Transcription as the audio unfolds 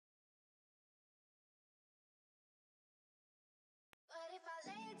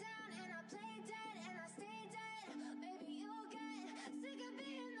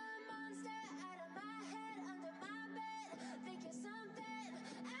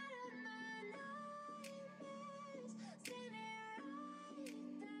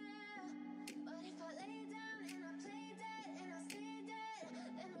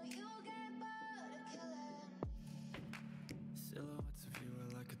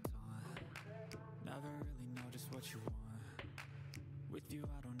what you want. With you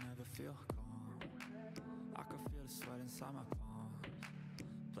I don't ever feel calm. I can feel the sweat inside my palms.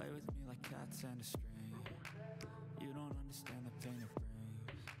 Play with me like cats and a string. You don't understand the pain it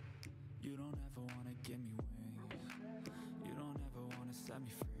brings. You don't ever wanna give me wings. You don't ever wanna set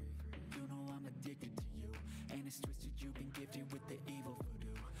me free. You know I'm addicted to you, and it's twisted, you've been gifted with the evil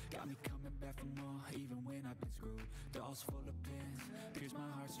voodoo. Got me coming back for more, even when I've been screwed. Dolls full of pins, pierce my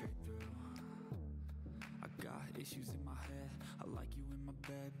heart straight through. I got issues in my head, I like you in my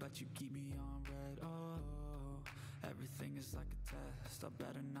bed, but you keep me on red. Oh, everything is like a test, I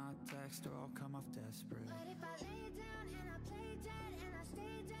better not text or I'll come off desperate. But if I lay down and I play dead and I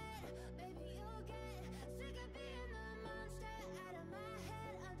stay dead, baby you'll get sick of being the monster out of my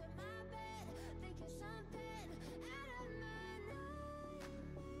head, under my bed, thinking something out of my nightmares,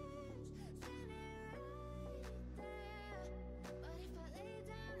 standing right there. But if I lay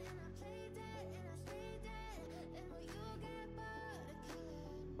down and I play dead and I stay dead, then will you get bored of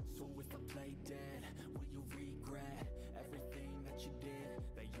killing? So if I play dead, will you regret everything that you did,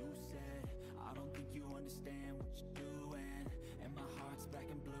 that you said? I don't think you understand what you're doing, and my heart's black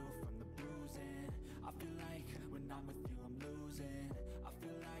and blue from the bruising. I feel like when I'm with you I'm losing. I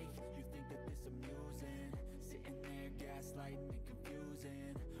feel like you think that this amusing, sitting there gaslighting and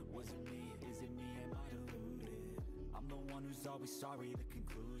confusing. Was it me? Is it me? Am I deluded? I'm the one who's always sorry, the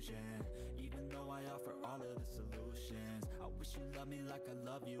conclusion, even though I offer all of the solutions. I wish you loved me like I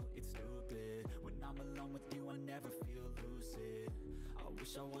love you, it's stupid. When I'm alone with you I never feel lucid. I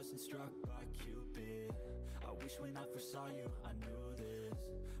wish I wasn't struck by Cupid. I wish when I first saw you I knew this.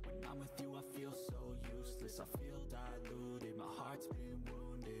 When I'm with you I feel so useless, I feel diluted, my heart's been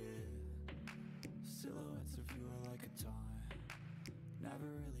wounded. Silhouettes of you are like a taunt, never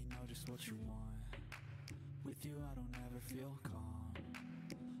really know just what you want. With you I don't ever feel calm,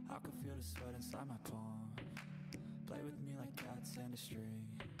 I can feel the sweat inside my palms. Play with me like cats and a string.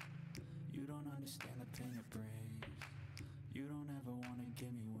 You don't understand the pain it brings. You don't ever wanna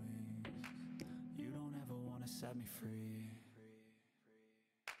give me wings. You don't ever wanna set me free.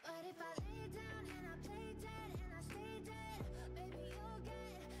 But if I lay down and I play dead and I stay dead, baby you'll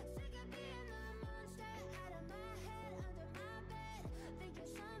get sick of being the monster out of my head, under my bed, thinking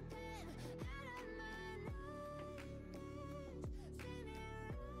something out of my nightmares, standing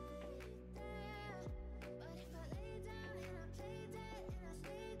right there. But if I lay down and I play dead and I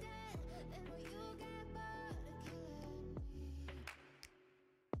stay dead, then will you get bored of killing me?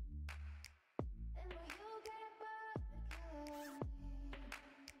 And will you get bored of killing me?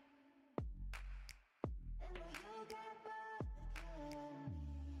 And will you get bored of killing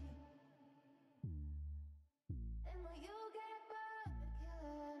me? And will you get bored of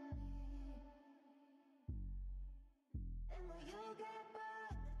killing me? And will you get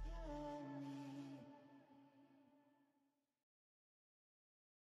bored of killing me?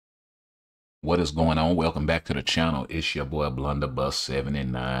 What is going on? Welcome back to the channel. It's your boy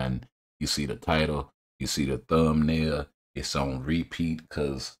Blunderbuss79. You see the title, you see the thumbnail. It's on repeat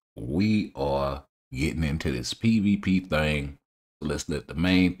because we are getting into this PvP thing. So let's let the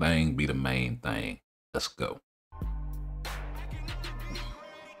main thing be the main thing. Let's go.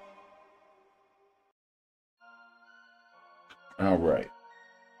 All right.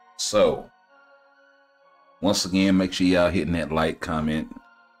 So once again, make sure y'all hitting that like, comment,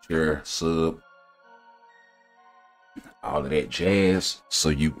 share, sub, all of that jazz so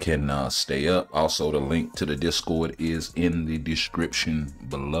you can stay up. Also, the link to the Discord is in the description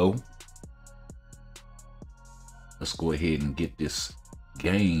below. Let's go ahead and get this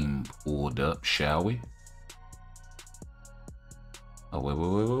game pulled up, shall we?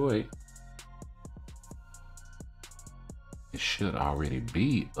 Oh, wait. It should already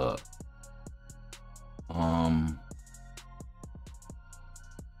be up.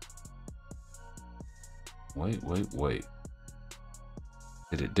 Wait.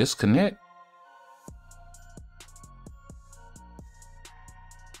 Did it disconnect?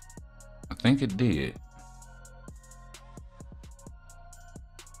 I think it did.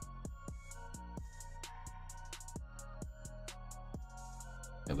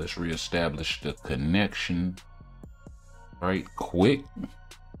 And let's reestablish the connection right quick.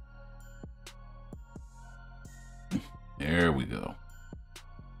 There we go.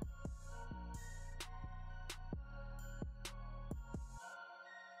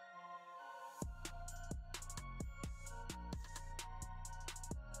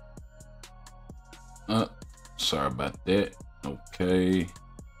 Sorry about that. Okay.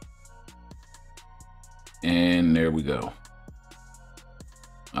 And there we go.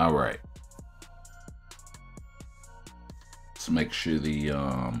 All right. Let's make sure the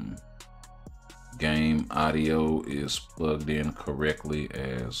game audio is plugged in correctly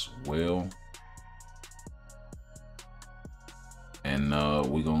as well. And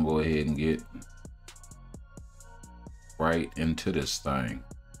we're gonna go ahead and get right into this thing.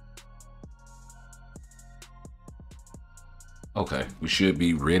 Okay, we should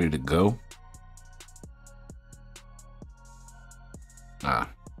be ready to go.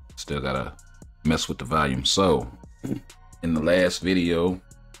 Still gotta mess with the volume. So in the last video,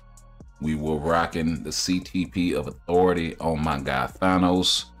 we were rocking the CTP of Authority on my guy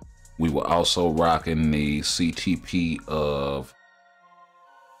Thanos. We were also rocking the CTP of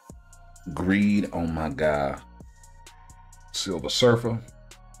Greed on my guy Silver Surfer.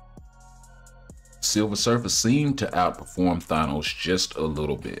 Silver Surfer seemed to outperform Thanos just a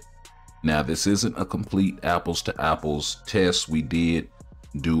little bit. Now, this isn't a complete apples to apples test. We did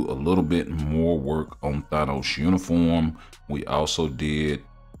do a little bit more work on Thanos' uniform. We also did,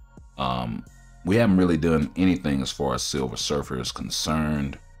 we haven't really done anything as far as Silver Surfer is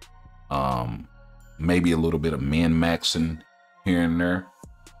concerned. Maybe a little bit of min-maxing here and there,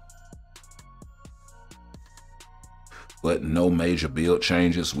 but no major build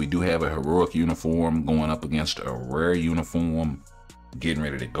changes. We do have a heroic uniform going up against a rare uniform, getting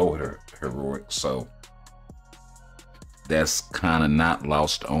ready to go heroic, so that's kind of not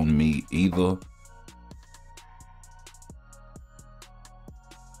lost on me either.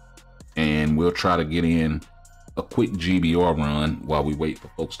 And we'll try to get in a quick GBR run while we wait for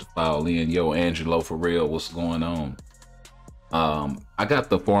folks to file in. Yo, Angelo, for real, what's going on? I got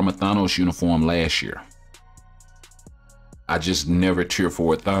the former Thanos uniform last year. I just never tier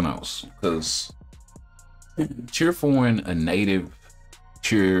 4 Thanos, because tier 4 a native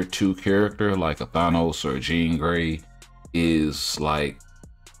tier 2 character like a Thanos or a Jean Grey is like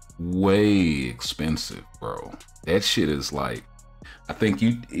way expensive, bro. That shit is like, I think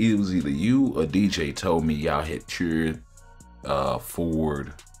it was either you or DJ told me y'all had tiered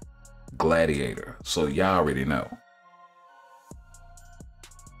Ford Gladiator, so y'all already know.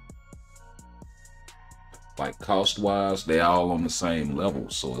 Like cost wise, they all on the same level,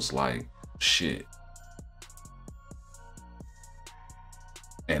 so it's like shit.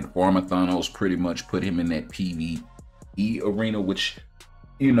 And former Thanos pretty much put him in that PvE arena, which,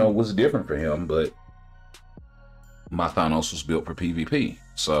 you know, was different for him, but my Thanos was built for PvP.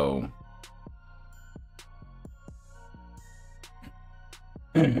 So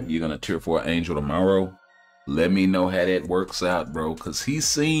you're gonna tier 4 Angel tomorrow. Let me know how that works out, bro, because he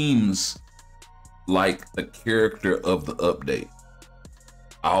seems like the character of the update.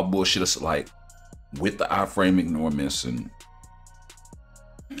 All bullshit is like with the iframe ignore missing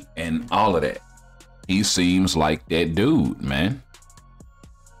and all of that. He seems like that dude, man.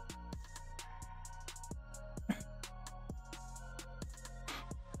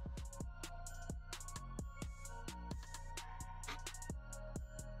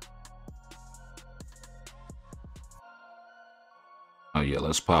 Oh yeah,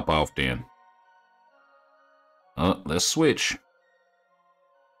 let's pop off then. Let's switch.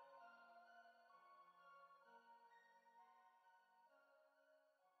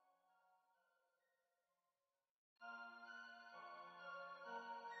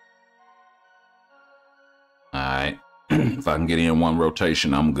 All right. If I can get in one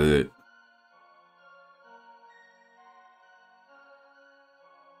rotation, I'm good.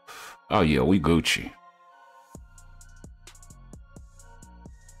 Oh yeah, we Gucci.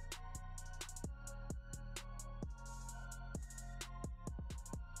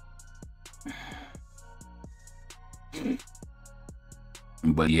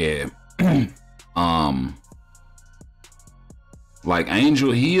 But yeah, like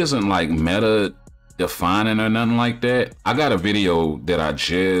Angel, he isn't like meta defining or nothing like that. I got a video that I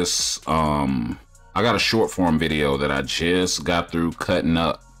just I got a short form video that I just got through cutting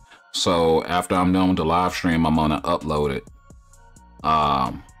up. So after I'm done with the live stream, I'm gonna upload it.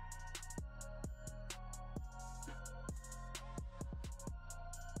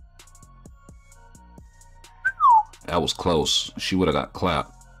 That was close. She would have got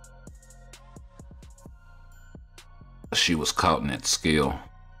clapped. She was caught in that skill.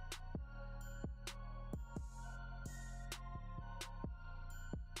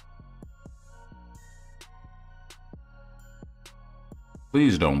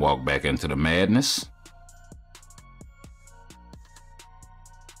 Please don't walk back into the madness.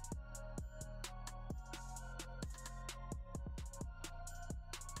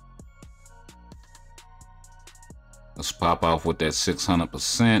 Let's pop off with that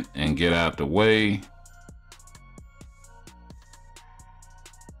 600% and get out the way.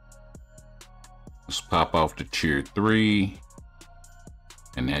 Let's pop off to tier 3.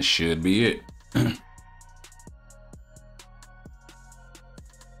 And that should be it. Yo,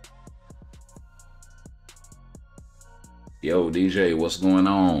 DJ, what's going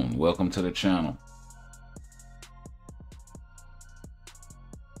on? Welcome to the channel.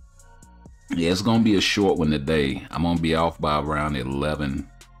 Yeah, it's gonna be a short one today. I'm gonna be off by around 11.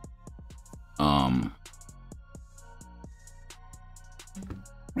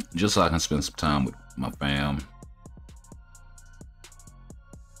 Just so I can spend some time with my fam.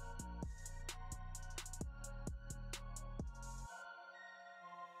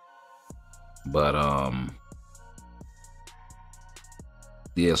 But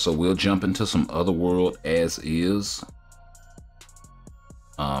yeah, so we'll jump into some Otherworld as is.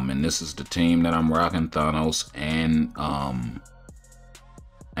 And this is the team that I'm rocking, Thanos, and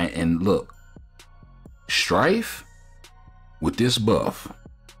look, Strife with this buff.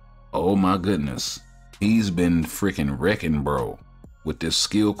 Oh my goodness, he's been freaking wrecking, bro, with this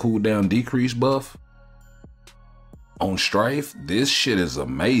skill cooldown decrease buff on Strife. This shit is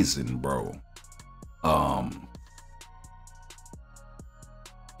amazing, bro.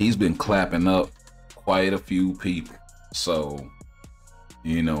 He's been clapping up quite a few people. So,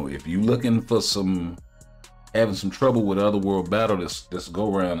 you know, if you looking for having some trouble with Otherworld battle this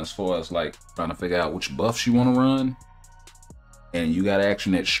go around, as far as like trying to figure out which buffs you want to run, and you got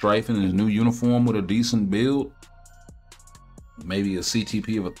action at Strife in his new uniform with a decent build, maybe a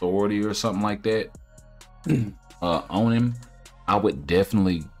CTP of Authority or something like that on him, I would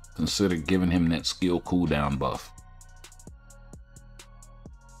definitely consider giving him that skill cooldown buff.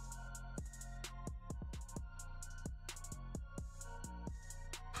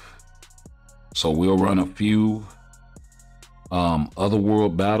 So we'll run a few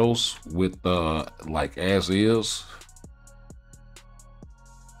Otherworld battles with like as is.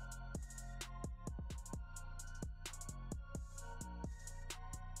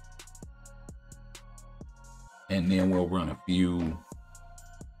 And then we'll run a few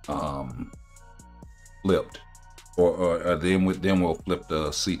flipped, or then we'll flip the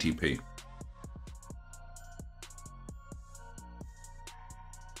CTP.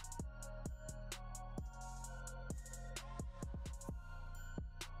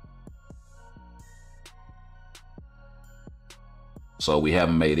 So we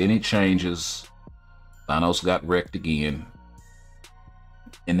haven't made any changes. Thanos got wrecked again,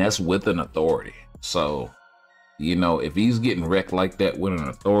 and that's with an Authority. So, you know, if he's getting wrecked like that with an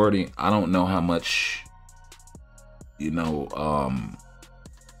Authority, I don't know how much, you know,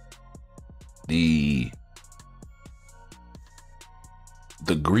 the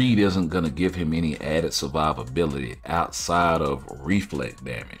greed isn't going to give him any added survivability outside of reflex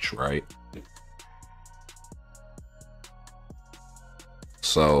damage, right?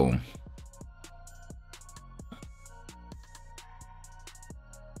 So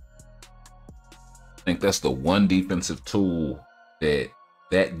I think that's the one defensive tool that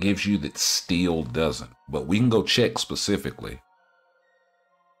gives you that Steel doesn't. But we can go check specifically.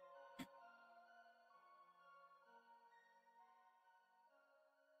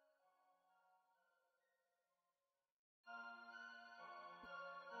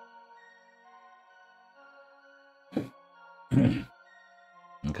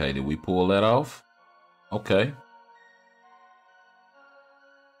 Okay, did we pull that off? Okay.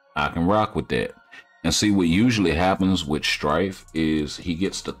 I can rock with that. And see, what usually happens with Strife is he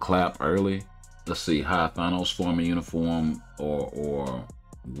gets the clap early. Let's see, High Thanos former uniform or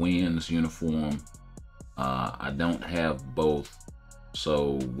Wins uniform. I don't have both.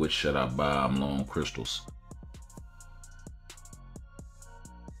 So which should I buy? I'm low on crystals.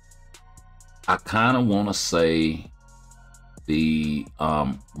 I kind of want to say the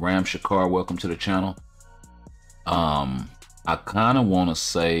Ram Shakar, welcome to the channel. I kind of want to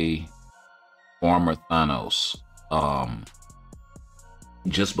say Farmer Thanos,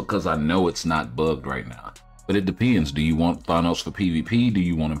 just because I know it's not bugged right now. But it depends. Do you want Thanos for PvP? Do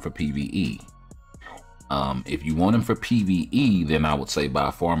you want him for PvE? If you want him for PvE, then I would say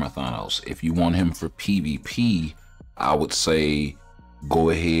buy Farmer Thanos. If you want him for PvP, I would say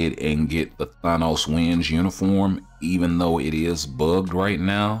go ahead and get the Thanos Wins uniform, even though it is bugged right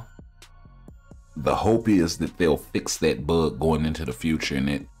now. The hope is that they'll fix that bug going into the future, and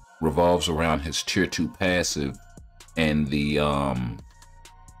it revolves around his tier 2 passive and the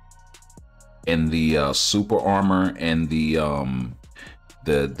super armor and the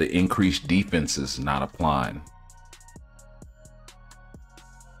increased defenses not applying.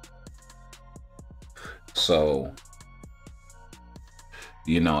 So,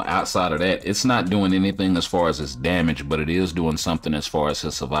 you know, outside of that, it's not doing anything as far as its damage, but it is doing something as far as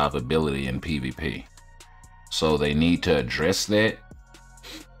his survivability in PvP. So they need to address that.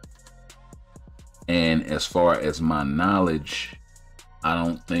 And as far as my knowledge, I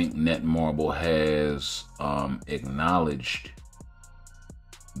don't think Netmarble has acknowledged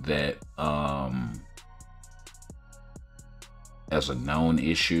that as a known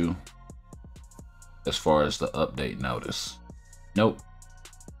issue as far as the update notice. Nope.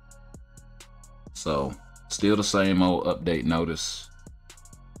 So still the same old update notice.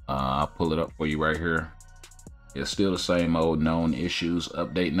 I'll pull it up for you right here. It's still the same old known issues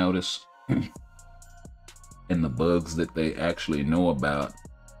update notice. And the bugs that they actually know about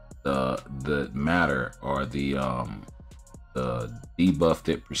the matter or the debuff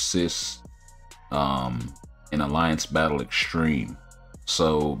that persists in Alliance Battle Extreme.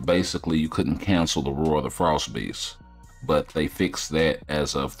 So basically you couldn't cancel the Roar of the Frost Beast, but they fixed that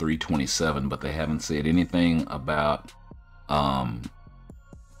as of 3/27, but they haven't said anything about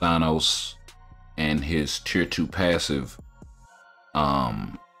Thanos and his tier 2 passive.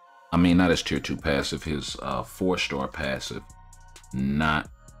 I mean, not his tier 2 passive, his 4-star passive not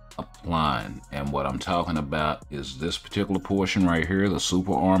applying. And what I'm talking about is this particular portion right here, the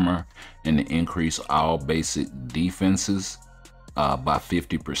super armor and the increase all basic defenses by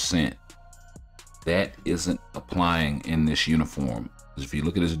 50%. That isn't applying in this uniform. If you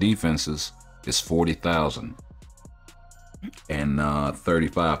look at his defenses, it's 40,000 and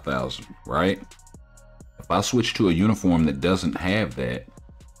 35,000, right? If I switch to a uniform that doesn't have that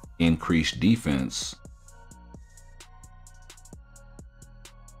increased defense,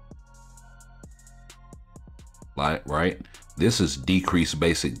 right, this is decreased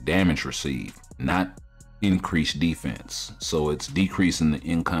basic damage received, not increased defense. So it's decreasing the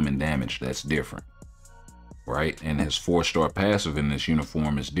incoming damage. That's different, right? And his 4-star passive in this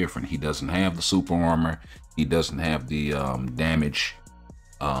uniform is different. He doesn't have the super armor. He doesn't have the damage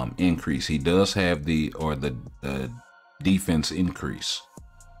increase. He does have the defense increase.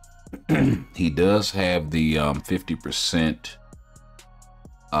 He does have the 50%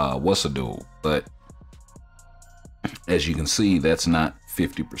 what's a duel, but as you can see, that's not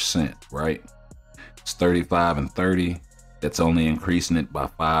 50%, right? It's 35 and 30. That's only increasing it by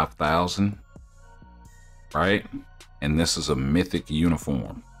 5,000, right? And this is a mythic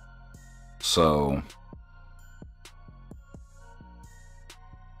uniform. So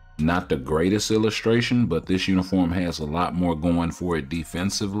not the greatest illustration, but this uniform has a lot more going for it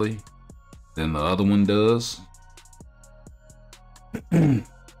defensively than the other one does.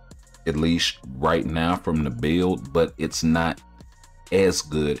 At least right now from the build, but it's not as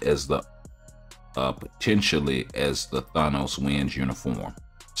good as the potentially as the Thanos Wins uniform.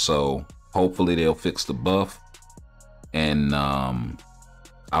 So hopefully they'll fix the buff, and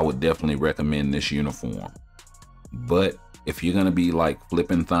I would definitely recommend this uniform. But if you're gonna be like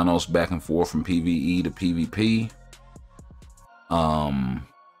flipping Thanos back and forth from PvE to PvP,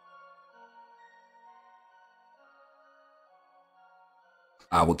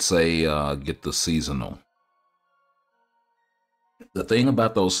 I would say get the seasonal. The thing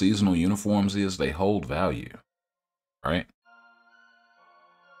about those seasonal uniforms is they hold value, right?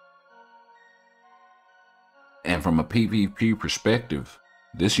 And from a PvP perspective,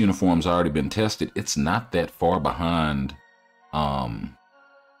 this uniform's already been tested. It's not that far behind. I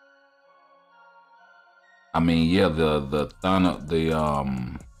mean, yeah, the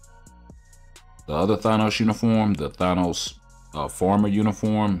other Thanos uniform, the Thanos farmer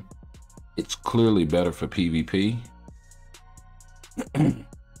uniform, it's clearly better for PvP.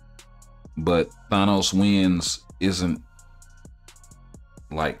 But Thanos Wins isn't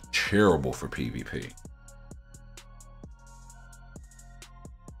like terrible for PvP.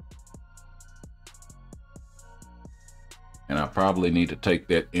 And I probably need to take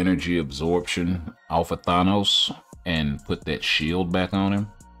that energy absorption off of Thanos and put that shield back on him.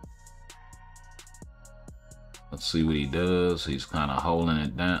 Let's see what he does. He's kind of holding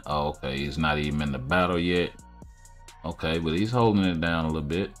it down. Oh, okay, he's not even in the battle yet. Okay, but he's holding it down a little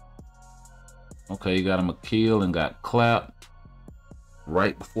bit. Okay, he got him a kill and got clapped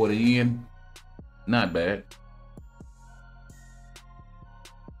right before the end. Not bad.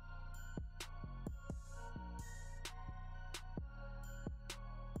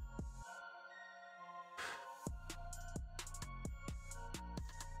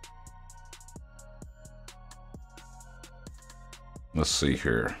 Let's see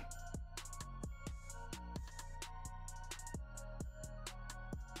here.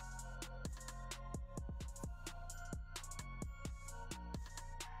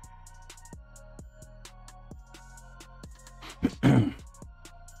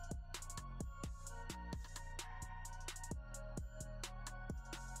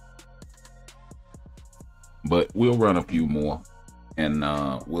 But we'll run a few more and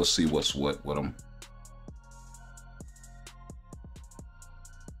we'll see what's what with them.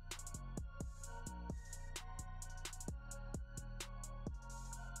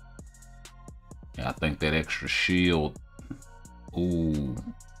 I think that extra shield. Ooh,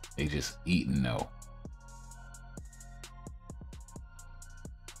 they just eating though.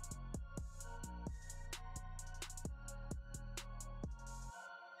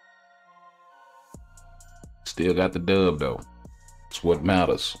 Still got the dub though. That's what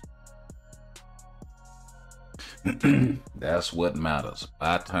matters. That's what matters.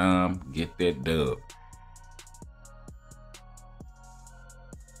 By time, get that dub.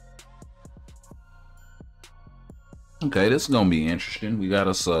 Okay, this is gonna be interesting. We got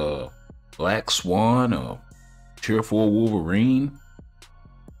us a Black Swan, a Cheerful Wolverine,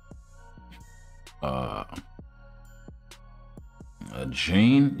 a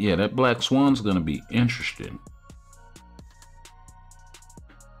Jean. Yeah, that Black Swan's gonna be interesting.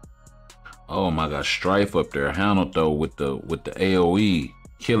 Oh my God, Strife up there, handled though with the AOE,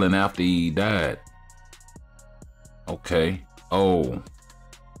 killing after he died. Okay. Oh,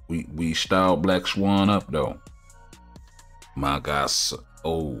 we styled Black Swan up though. My gosh.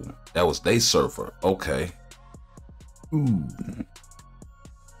 Oh, that was they surfer. Okay. Ooh.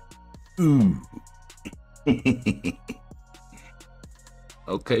 Ooh.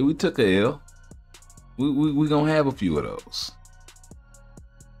 Okay, we took a L. We gonna have a few of those.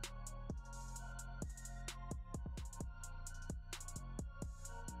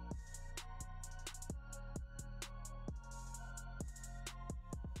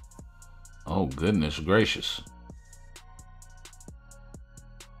 Oh, goodness gracious.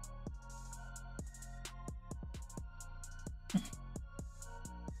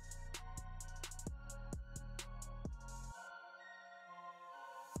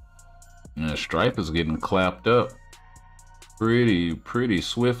 And Stripe is getting clapped up pretty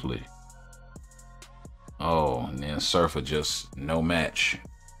swiftly. Oh, and then Surfer just no match.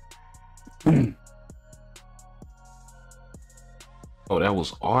 Oh, that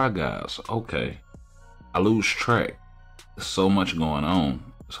was our guys. Okay. I lose track. There's so much going on.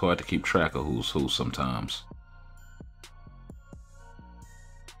 It's hard to keep track of who's who sometimes.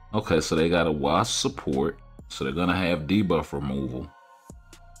 Okay, so they got a Wasp support. So they're gonna have debuff removal.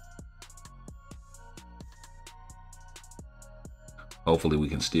 Hopefully we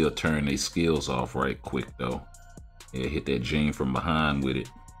can still turn these skills off right quick though. Yeah, hit that Jean from behind with it.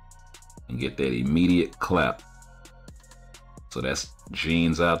 And get that immediate clap. So that's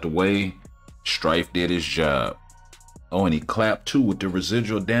Jean's out the way. Strife did his job. Oh, and he clapped too with the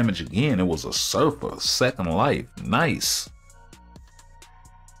residual damage again. It was a Surfer, second life. Nice.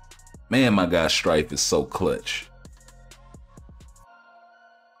 Man, my guy Strife is so clutch.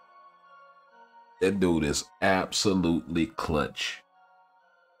 That dude is absolutely clutch.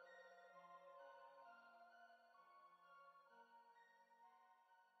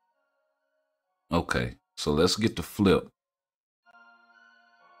 Okay, so let's get the flip.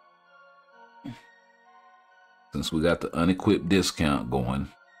 Since we got the unequipped discount going,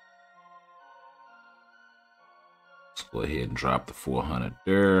 let's go ahead and drop the 400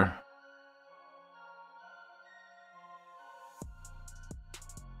 there.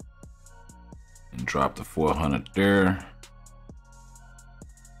 And drop the 400 there.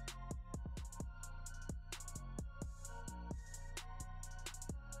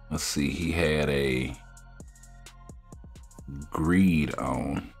 Let's see, he had a greed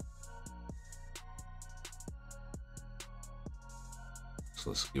on. So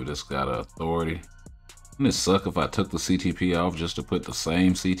let's give this guy the authority. Wouldn't it suck if I took the CTP off just to put the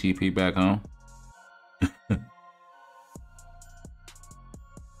same CTP back on?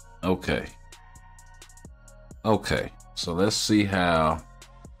 Okay. Okay, so let's see how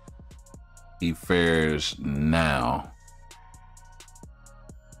he fares now.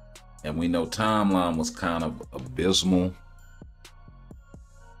 And we know timeline was kind of abysmal.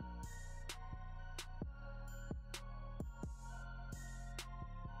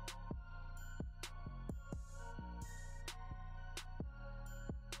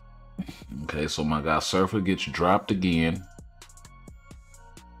 Okay, so my guy Surfer gets dropped again.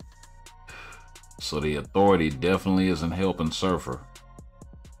 So the authority definitely isn't helping Surfer.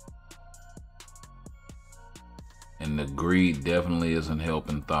 And the greed definitely isn't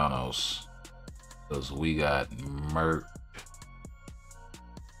helping Thanos. Because we got murked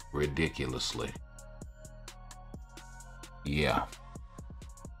ridiculously. Yeah.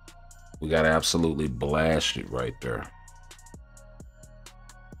 We got absolutely blasted right there.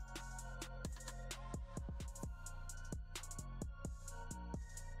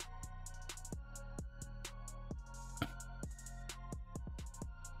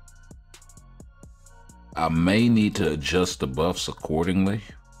 I may need to adjust the buffs accordingly.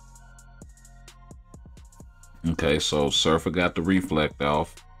 Okay, so Surfer got the reflect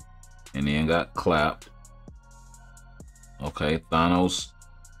off. and then got clapped. Okay, Thanos'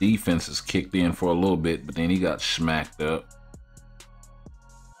 defenses kicked in for a little bit, but then he got smacked up.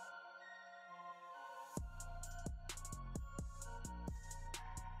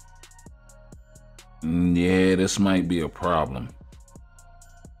 Yeah, this might be a problem.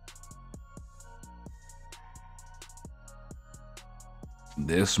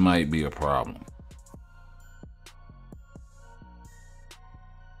 This might be a problem.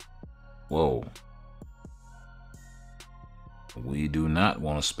 Whoa. We do not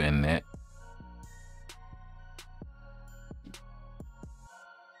want to spend that.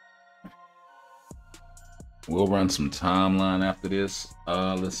 We'll run some timeline after this.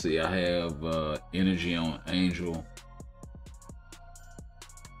 Let's see. I have energy on Angel.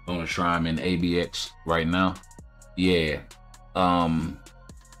 I'm gonna try him in ABX right now. Yeah.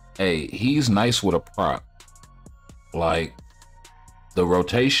 Hey, he's nice with a proc. Like, the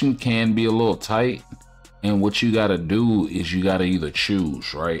rotation can be a little tight, and what you gotta do is you gotta either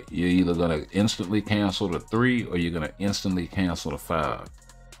choose, right? You're either gonna instantly cancel the 3 or you're gonna instantly cancel the 5,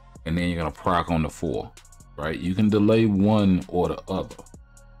 and then you're gonna proc on the 4, right? You can delay one or the other.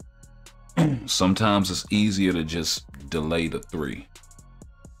 Sometimes it's easier to just delay the 3,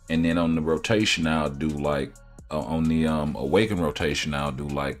 and then on the rotation I'll do like on the awaken rotation I'll do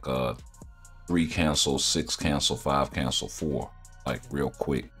like 3 cancel, 6 cancel, 5 cancel, 4, like real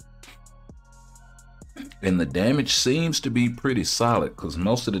quick. And the damage seems to be pretty solid because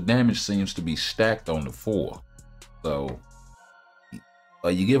most of the damage seems to be stacked on the 4. So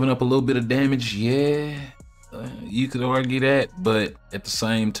are you giving up a little bit of damage? Yeah, you could argue that, but at the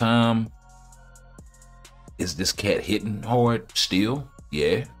same time, is this cat hitting hard still?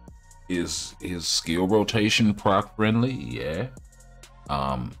 Yeah. Is his skill rotation proc friendly? Yeah.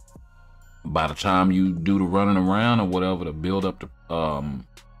 By the time you do the running around or whatever to build up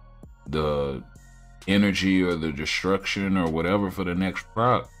the energy or the destruction or whatever for the next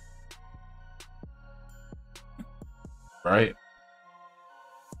proc, right?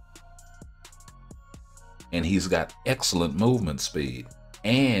 And he's got excellent movement speed,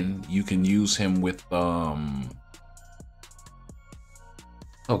 and you can use him with oh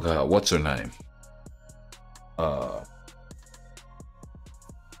god, what's her name?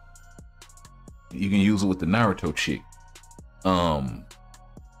 You can use it with the Naruto chick.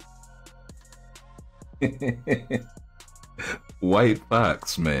 White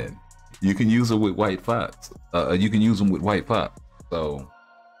Fox, man. You can use it with White Fox. You can use them with White Fox. So,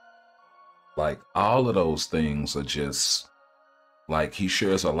 like, all of those things are just like, he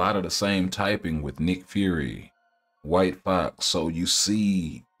shares a lot of the same typing with Nick Fury, White Fox. So you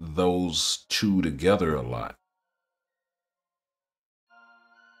see those two together a lot.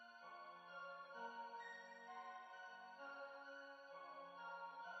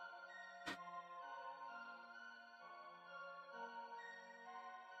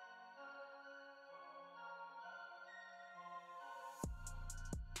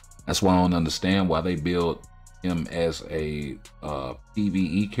 That's why I don't understand why they build him as a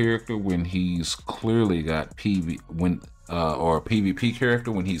PvE character when he's clearly got or a PvP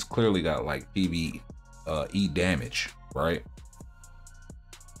character when he's clearly got like PvE damage, right?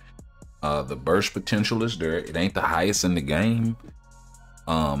 The burst potential is there. It ain't the highest in the game.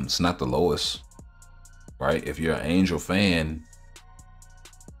 It's not the lowest, right? If you're an Angel fan,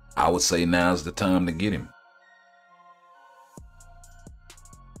 I would say now's the time to get him.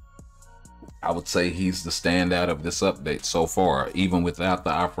 I would say he's the standout of this update so far, even without the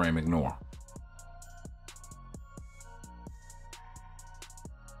iframe ignore.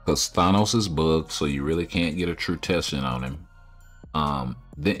 Because Thanos is bugged, so you really can't get a true test in on him.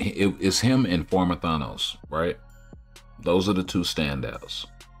 It's him and former Thanos, right? Those are the two standouts,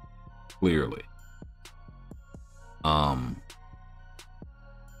 clearly.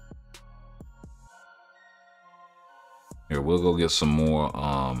 Here, we'll go get some more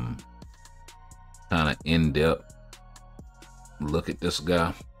kind of in-depth look at this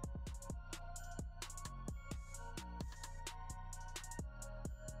guy.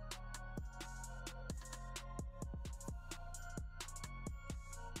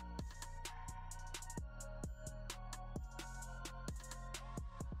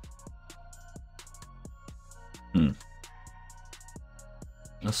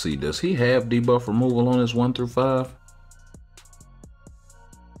 Let's see, does he have debuff removal on his 1 through 5?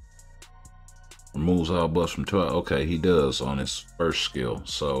 Removes all buffs from 12. Okay, he does on his first skill.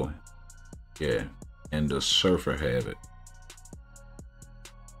 So, yeah. And does Surfer have it?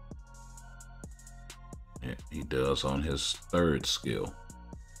 Yeah, he does on his 3rd skill.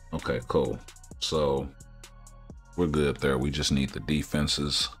 Okay, cool. So, we're good there. We just need the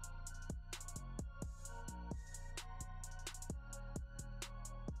defenses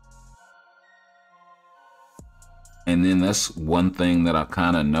And then that's one thing that I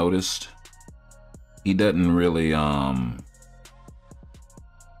kind of noticed. He doesn't really,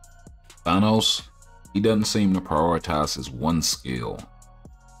 Thanos, he doesn't seem to prioritize his one skill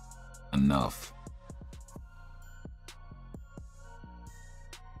enough.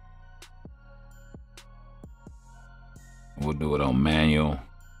 We'll do it on manual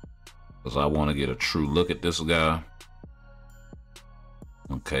because I want to get a true look at this guy.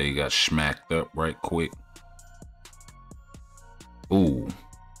 Okay, he got smacked up right quick. Ooh.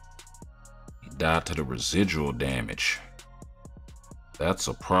 He died to the residual damage. That's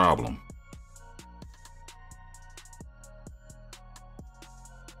a problem.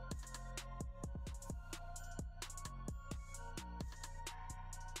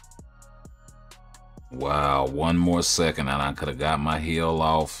 Wow, one more second and I could have got my heel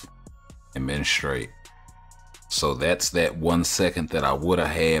off and been straight. So that's that 1 second that I would have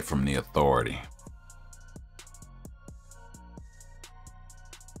had from the authority.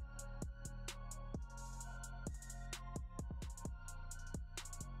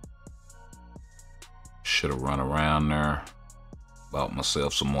 Should have run around there. Bought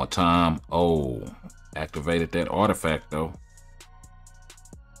myself some more time. Oh, activated that artifact though.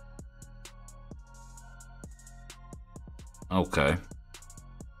 Okay.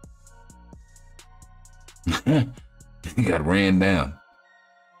 He got ran down.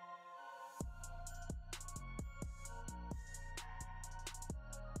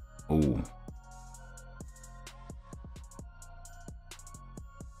 Ooh.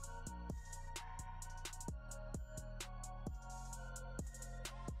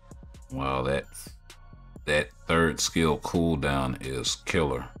 Wow, that third skill cooldown is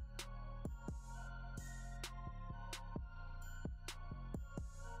killer.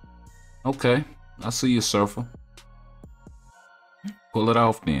 Okay, I see you, Surfer. Pull it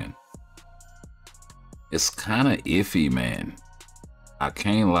off then. It's kind of iffy, man. I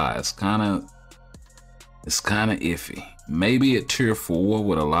can't lie. It's kind of iffy. Maybe at tier 4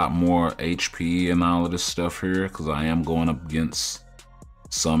 with a lot more HP and all of this stuff here, because I am going up against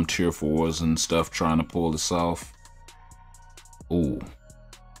some tier 4s and stuff trying to pull this off. Ooh.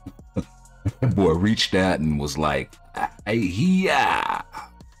 Boy reached out and was like, yeah.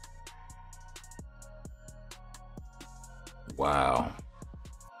 Wow.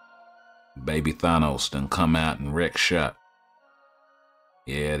 Baby Thanos done come out and wreck shop.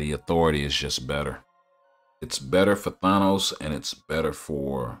 Yeah, the authority is just better. It's better for Thanos and it's better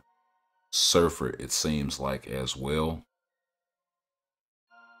for Surfer, it seems like, as well.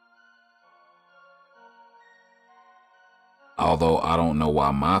 Although I don't know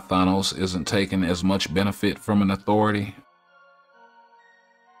why my Thanos isn't taking as much benefit from an authority.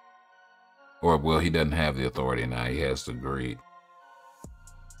 Or, well, he doesn't have the authority now. He has the greed.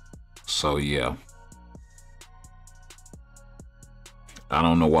 So, yeah. I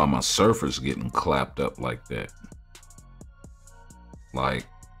don't know why my Surfer's getting clapped up like that. Like,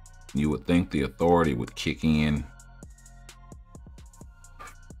 you would think the authority would kick in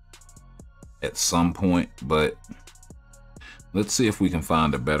at some point, but let's see if we can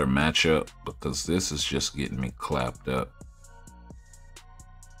find a better matchup, because this is just getting me clapped up.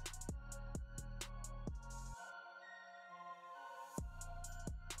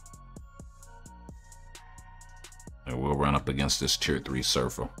 And we'll run up against this tier 3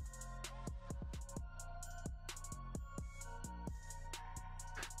 Surfer.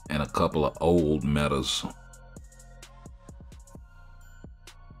 And a couple of old metas.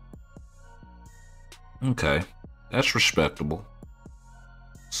 Okay, that's respectable.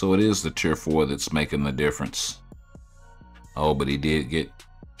 So it is the tier 4 that's making the difference. Oh, but he did get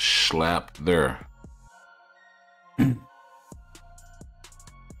slapped there.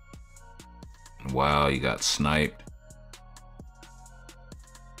 Wow, he got sniped.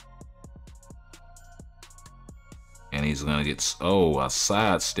 And he's gonna get, oh, I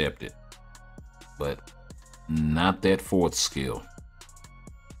sidestepped it. But not that 4th skill.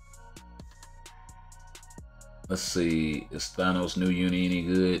 Let's see, is Thanos' new uni any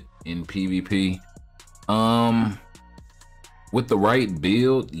good in PvP? With the right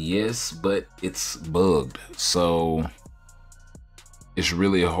build, yes, but it's bugged. So it's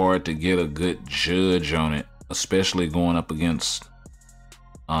really hard to get a good judge on it, especially going up against,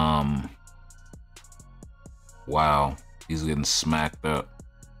 wow, he's getting smacked up.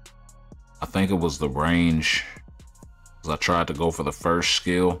 I think it was the range, because I tried to go for the first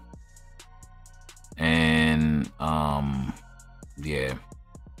skill. And, yeah.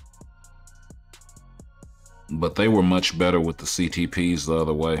 But they were much better with the CTPs the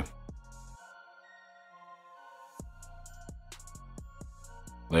other way.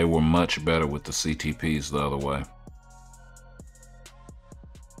 They were much better with the CTPs the other way.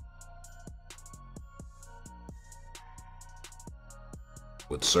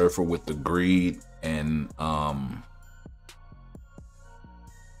 But Surfer with the greed and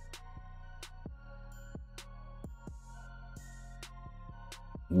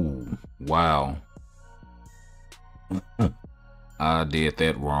ooh, wow. I did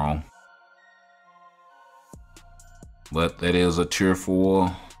that wrong. But that is a tier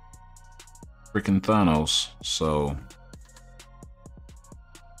 4 freaking Thanos, so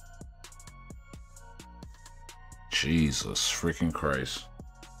Jesus freaking Christ.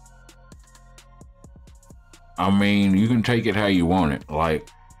 I mean, you can take it how you want it. Like,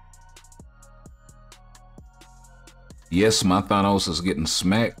 yes, my Thanos is getting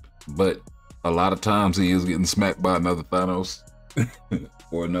smacked, but a lot of times he is getting smacked by another Thanos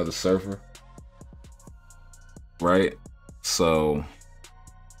or another Surfer. Right? So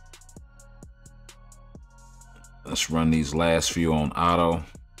let's run these last few on auto.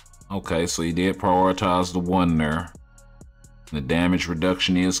 Okay, so he did prioritize the one there. The damage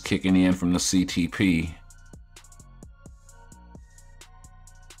reduction is kicking in from the CTP.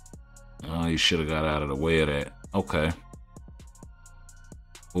 Oh, you should have got out of the way of that. Okay.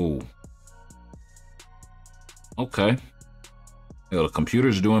 Ooh. Okay. Hell, the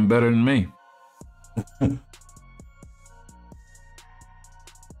computer's doing better than me.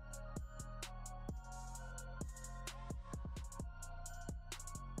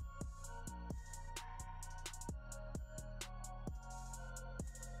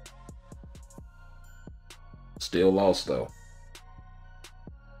 Still lost though.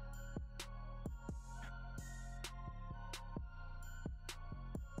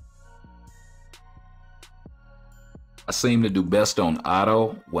 I seem to do best on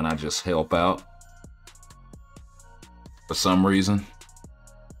auto when I just help out for some reason.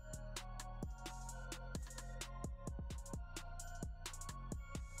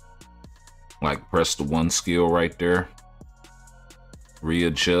 Like press the one skill right there.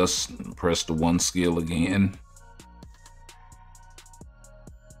 Readjust, press the one skill again.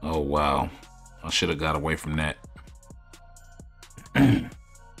 Oh wow, I should have got away from that.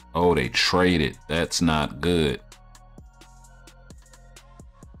 Oh, they traded. That's not good.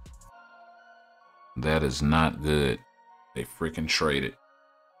 That is not good. They freaking traded.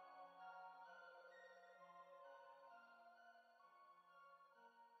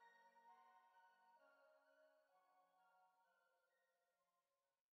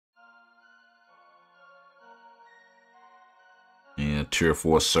 Yeah, tier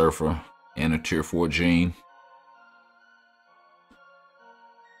 4 Surfer and a tier 4 Gene.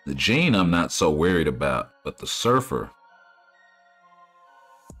 The Gene I'm not so worried about, but the Surfer,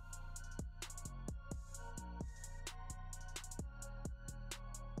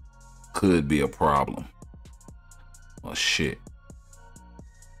 could be a problem. Well, shit.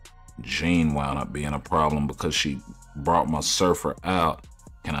 Gene wound up being a problem because she brought my Surfer out.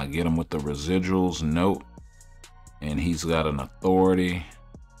 Can I get him with the residuals? Nope. And he's got an authority.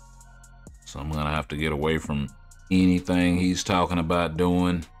 So I'm gonna have to get away from anything he's talking about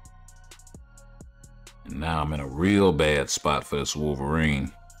doing. And now I'm in a real bad spot for this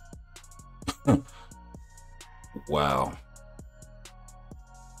Wolverine. Wow.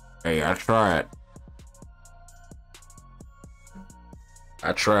 Hey, I tried.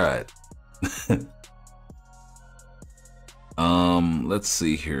 I tried. Let's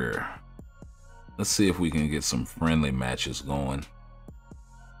see here. Let's see if we can get some friendly matches going.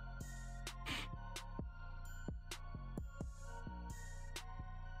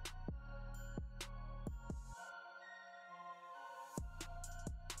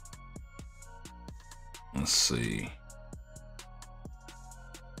 Let's see.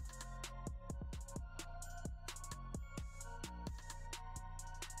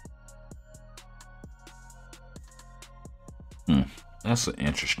 That's an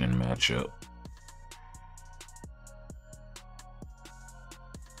interesting matchup.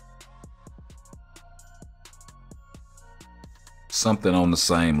 Something on the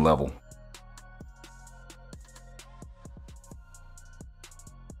same level.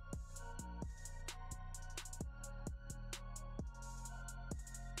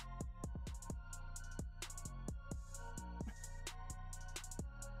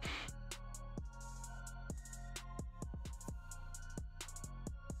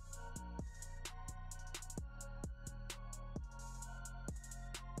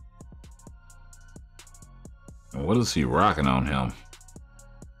 What is he rocking on him?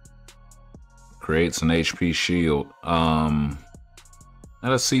 Creates an HP shield. Not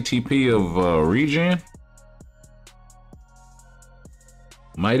a CTP of regen?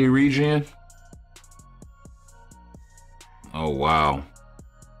 Mighty regen? Oh wow.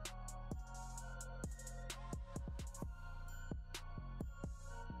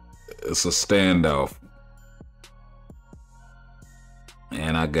 It's a standoff.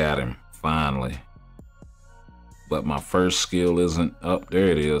 And I got him, finally. But my first skill isn't up. There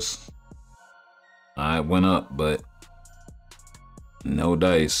it is. I went up, but no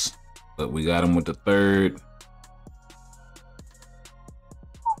dice. But we got him with the third.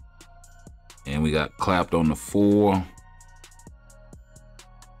 And we got clapped on the 4.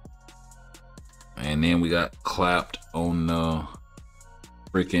 And then we got clapped on the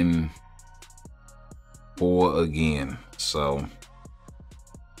freaking 4 again. So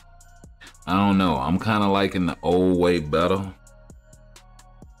I don't know. I'm kind of liking the old way better.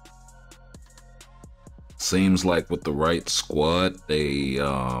 Seems like with the right squad, they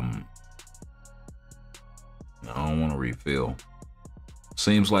I don't want to refill.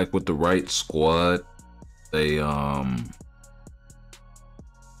 Seems like with the right squad, they I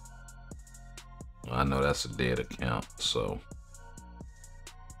know that's a dead account, so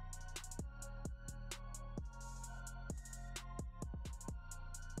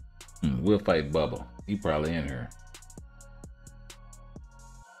we'll fight Bubba. He probably in here.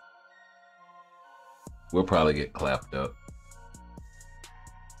 We'll probably get clapped up.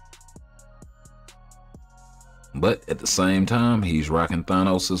 But at the same time, he's rocking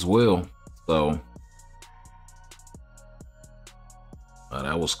Thanos as well. So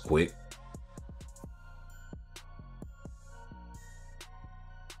that was quick.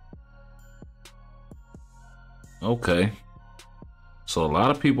 Okay. So a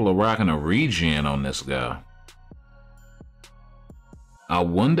lot of people are rocking a regen on this guy. I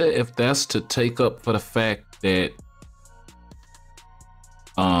wonder if that's to take up for the fact that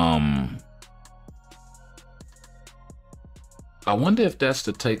I wonder if that's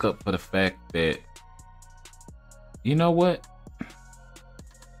to take up for the fact that, you know what?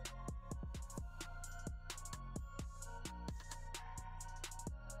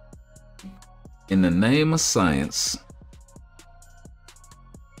 In the name of science,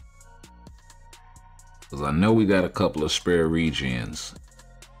 because I know we got a couple of spare regens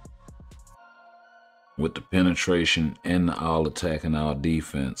with the penetration and the all attack and all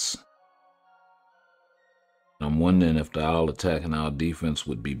defense. I'm wondering if the all attack and all defense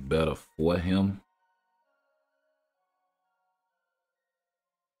would be better for him.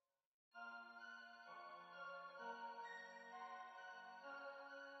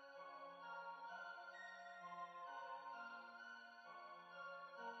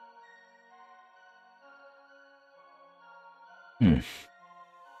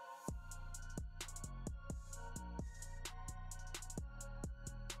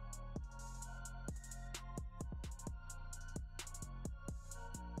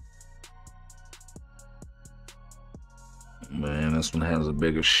 Man, this one has a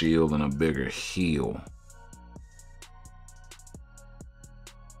bigger shield and a bigger heal.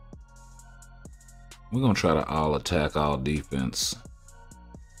 We're gonna try to all attack, all defense.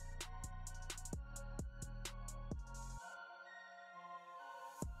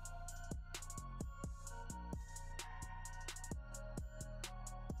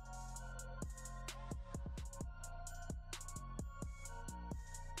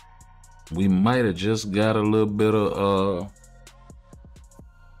 We might have just got a little bit of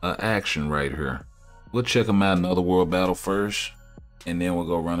action right here. We'll check them out in Other World Battle first, and then we'll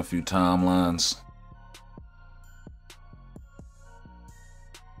go run a few timelines.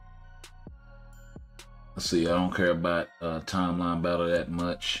 Let's see, I don't care about timeline battle that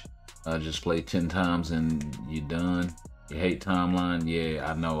much. I just play 10 times and you're done. You hate timeline?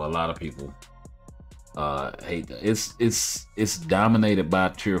 Yeah, I know a lot of people hate that. It's dominated by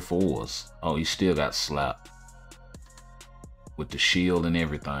tier 4s. Oh, he still got slapped with the shield and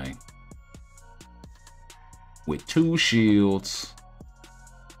everything. With 2 shields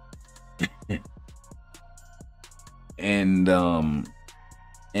and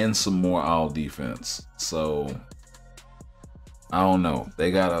some more all defense. So I don't know.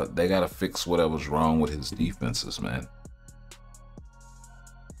 They gotta fix whatever's wrong with his defenses, man.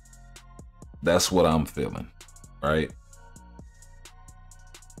 That's what I'm feeling, right?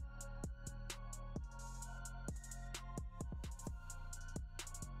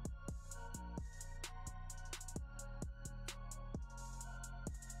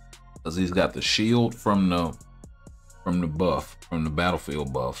 Because he's got the shield from the buff, from the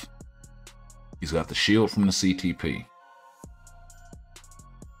battlefield buff. He's got the shield from the CTP.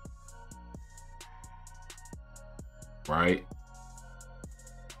 Right?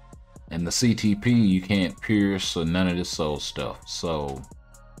 And the CTP, you can't pierce or none of this soul stuff. So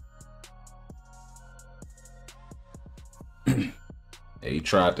he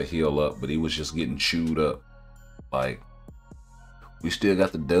tried to heal up, but he was just getting chewed up. Like, We still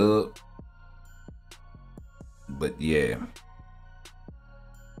got the dub. But yeah.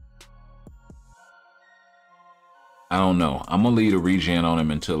 I don't know. I'm gonna leave a regen on him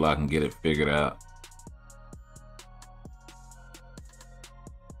until I can get it figured out.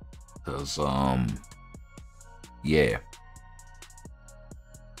 Cause yeah.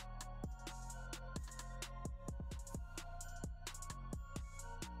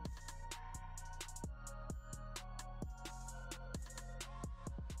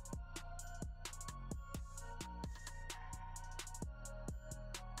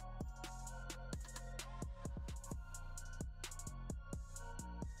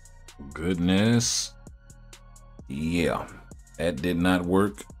 Goodness. Yeah, that did not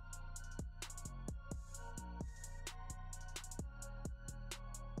work.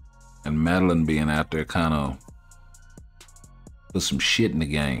 And Madeline being out there kind of put some shit in the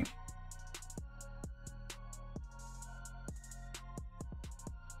game.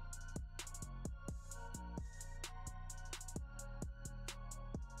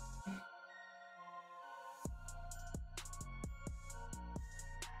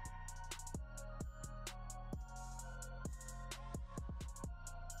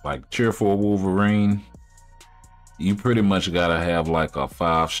 Like Cheerful Wolverine, you pretty much gotta have like a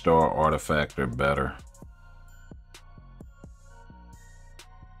 5-star artifact or better.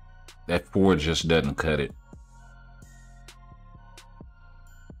 That 4 just doesn't cut it.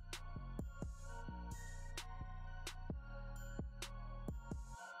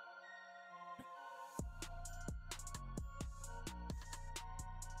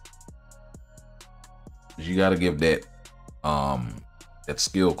 You gotta give that that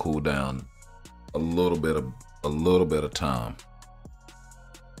skill cooldown a little bit of time.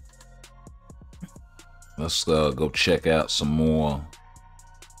 Let's go check out some more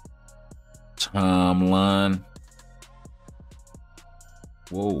timeline.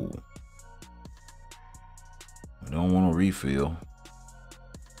 Whoa. I don't want to refill.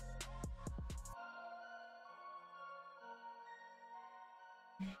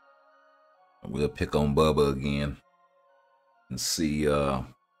 We'll pick on Bubba again and see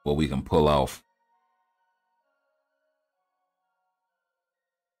what we can pull off.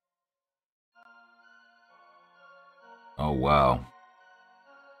 Oh, wow.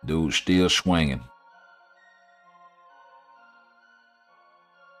 Dude still swinging.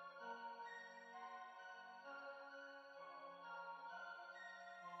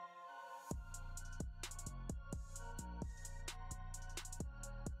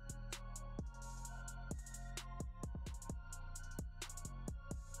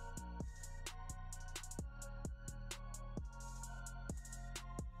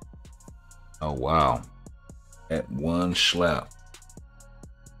 Oh, wow. At one slap.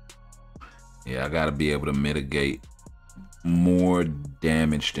 Yeah, I gotta be able to mitigate more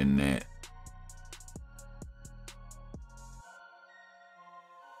damage than that.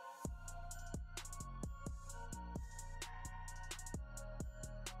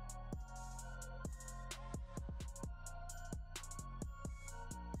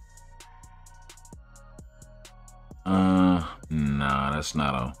 Nah, that's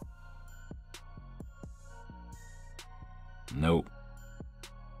not a... Nope.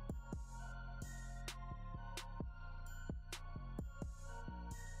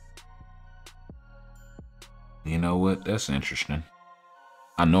 You know what? That's interesting.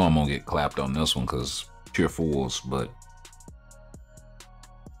 I know I'm gonna get clapped on this one because pure fools, but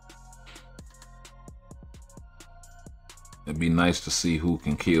it'd be nice to see who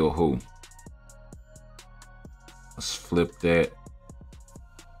can kill who. Let's flip that.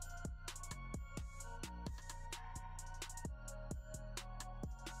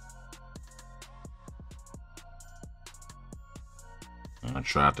 I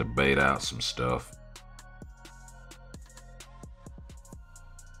tried to bait out some stuff.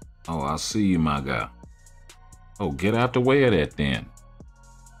 Oh, I see you, my guy. Oh, get out the way of that then.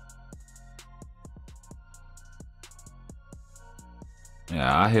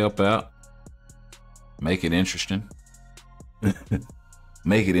 Yeah, I help out. Make it interesting.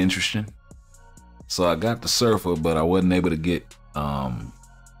 Make it interesting. So I got the surfer, but I wasn't able to get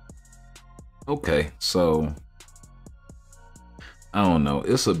okay, so I don't know.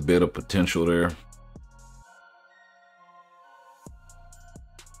 It's a bit of potential there.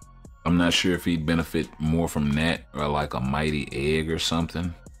 I'm not sure if he'd benefit more from that or like a mighty egg or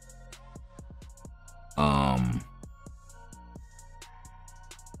something.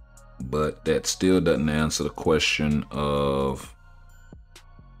 But that still doesn't answer the question of,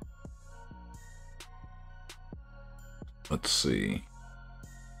 let's see.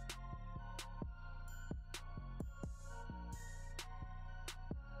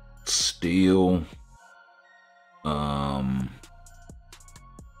 Steel.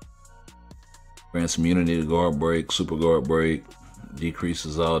 Grants immunity to guard break, super guard break,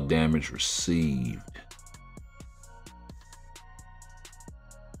 decreases all damage received.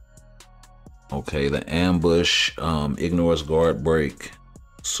 Okay, the ambush ignores guard break,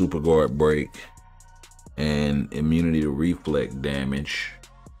 super guard break, and immunity to reflect damage.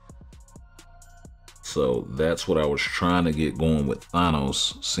 So that's what I was trying to get going with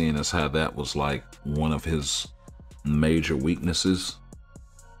Thanos, seeing as how that was like one of his major weaknesses.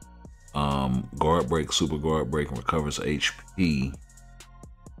 Guard break, super guard break, and recovers HP.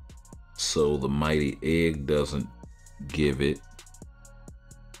 So the mighty egg doesn't give it.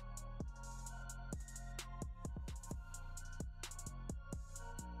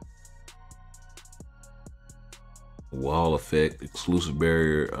 Wall effect, exclusive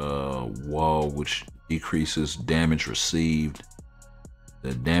barrier wall, which decreases damage received.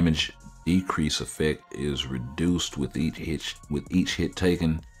 The damage decrease effect is reduced with each hit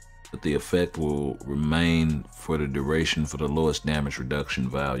taken, but the effect will remain for the duration for the lowest damage reduction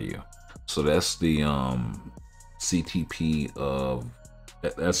value. So that's the CTP of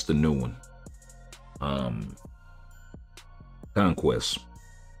that's the new one. Conquest.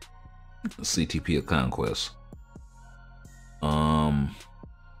 CTP of Conquest.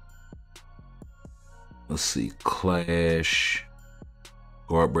 Let's see, Clash,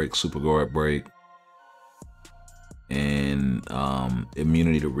 guard break, super guard break, and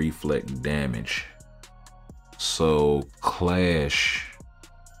immunity to reflect damage. So Clash,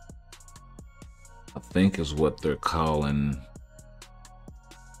 I think, is what they're calling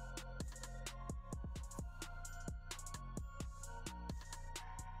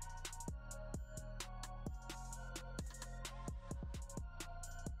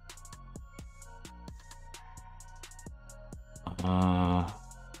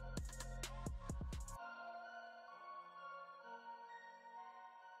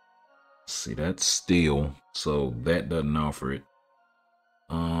see, that's steel, so that doesn't offer it.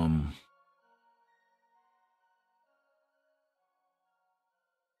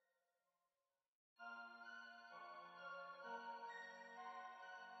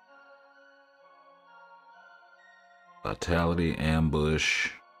 Vitality, ambush.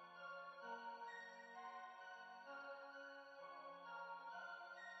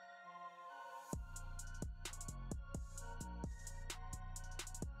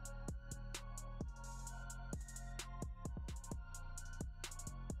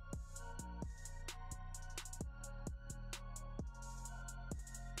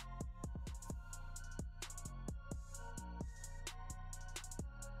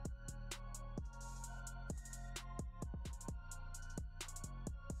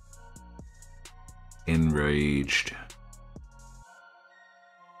 Enraged.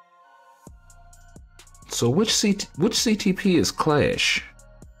 So which CTP is Clash?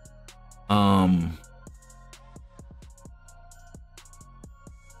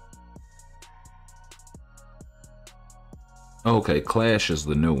 Okay, Clash is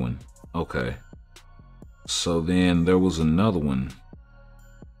the new one. Okay. So then there was another one.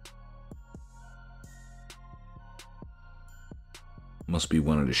 Must be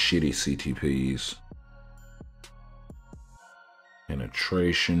one of the shitty CTPs.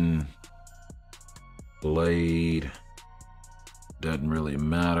 Penetration. Blade. Doesn't really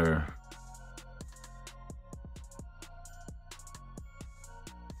matter.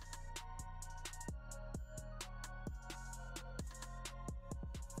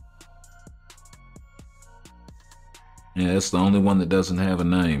 Yeah, it's the only one that doesn't have a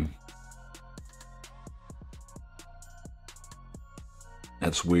name.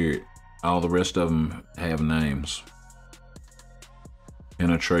 That's weird. All the rest of them have names.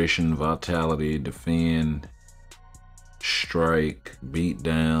 Penetration, vitality, defend, strike, beat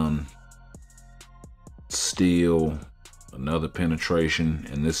down, steal, another penetration,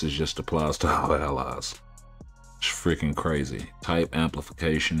 and this is just applies to all allies. It's freaking crazy. Type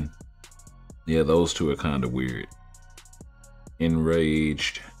amplification. Yeah, those two are kind of weird.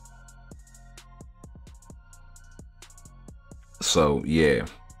 Enraged. So, yeah.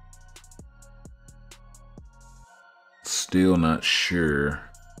 Still not sure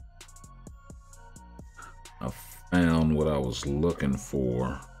I found what I was looking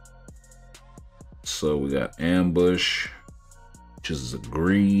for. So we got ambush, which is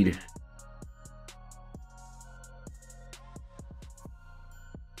agreed.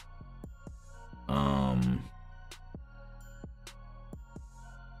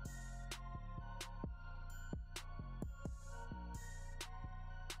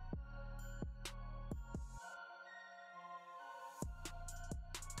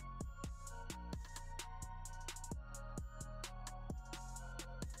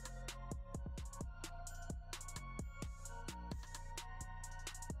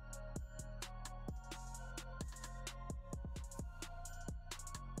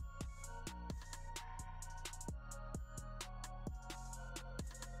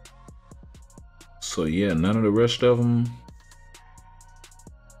 So yeah, none of the rest of them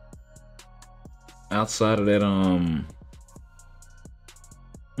outside of that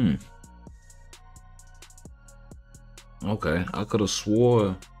okay, I could have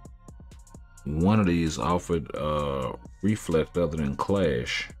swore one of these offered reflect other than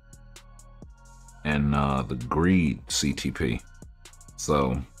Clash and the Greed CTP.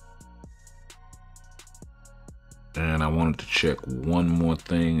 So, and I wanted to check one more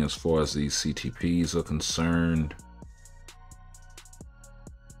thing as far as these CTPs are concerned.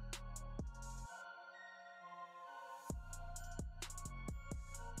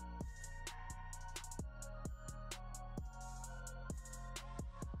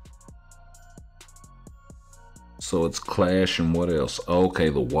 So it's Clash and what else? Okay,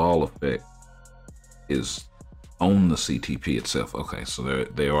 the wall effect is on the CTP itself. Okay, so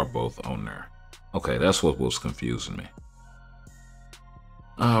they are both on there. Okay, that's what was confusing me.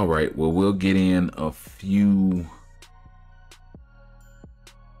 All right, well, we'll get in a few.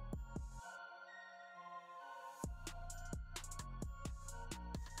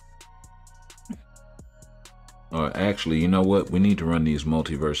 Actually, you know what? We need to run these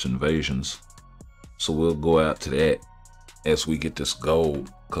multiverse invasions. So we'll go out to that as we get this gold,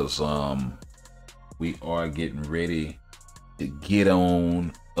 because we are getting ready to get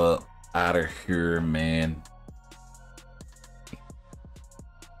on up out of here, man.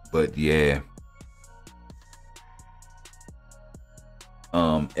 But yeah,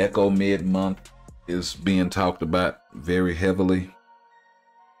 Echo mid-month is being talked about very heavily.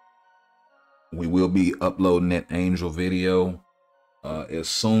 We will be uploading that Angel video as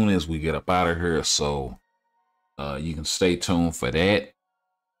soon as we get up out of here, so you can stay tuned for that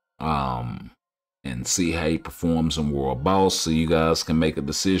and see how he performs in World Boss, so you guys can make a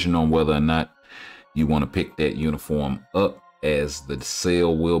decision on whether or not you want to pick that uniform up, as the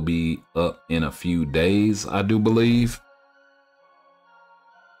sale will be up in a few days, I do believe.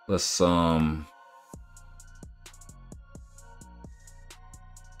 Let's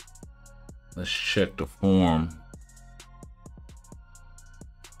check the form.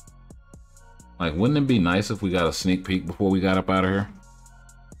 Like, wouldn't it be nice if we got a sneak peek before we got up out of here?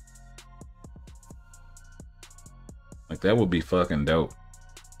 Like, that would be fucking dope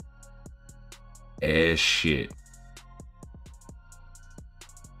as shit.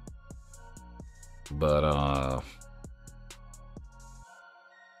 But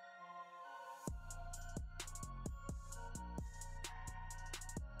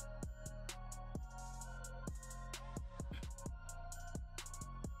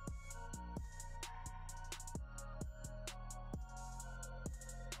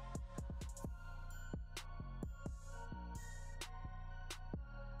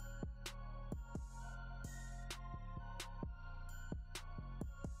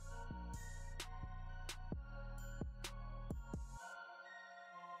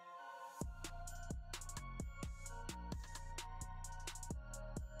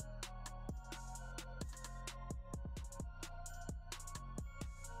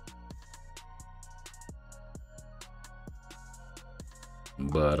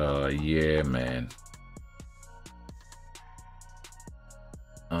yeah, man.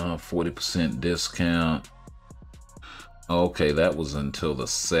 40% discount. Okay, that was until the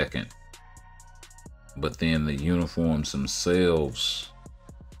 2nd. But then the uniforms themselves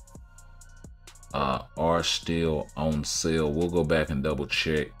are still on sale. We'll go back and double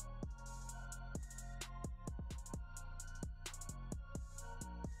check.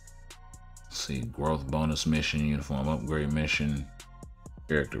 Let's see, growth bonus mission, uniform upgrade mission,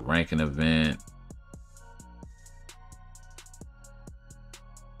 character ranking event.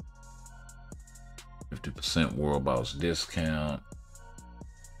 %, World Boss discount.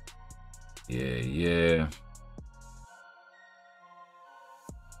 Yeah.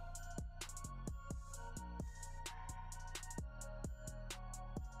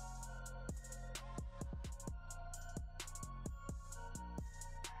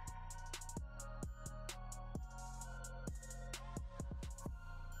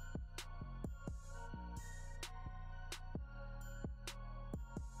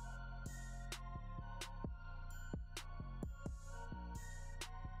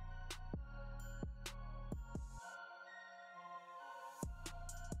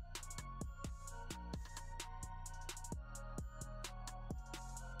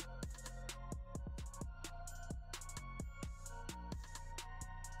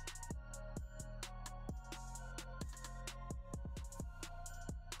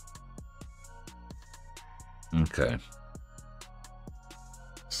 Okay.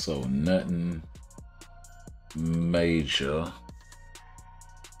 So nothing major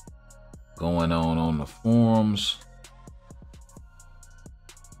going on the forums.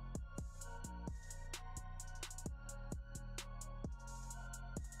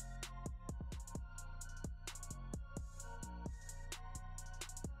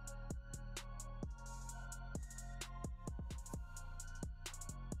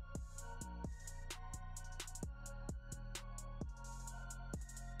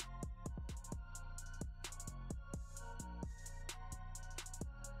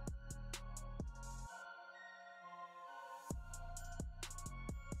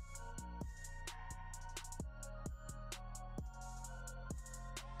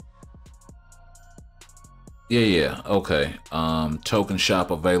 Yeah, okay. Token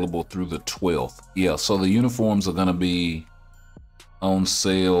shop available through the 12th. Yeah, so the uniforms are gonna be on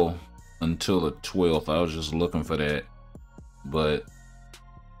sale until the 12th. I was just looking for that, but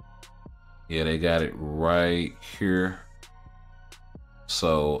yeah, they got it right here.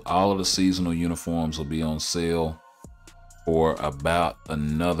 So all of the seasonal uniforms will be on sale for about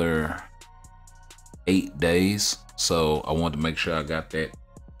another 8 days. So I wanted to make sure I got that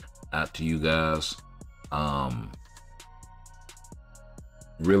out to you guys.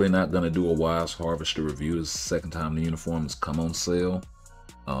 Really not gonna do a Wise Harvester review. This is the second time the uniform has come on sale.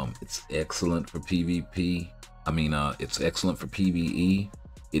 It's excellent for PvP. It's excellent for PvE.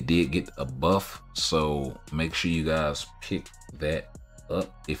 It did get a buff, so make sure you guys pick that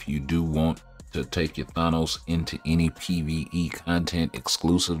up if you do want to take your Thanos into any PvE content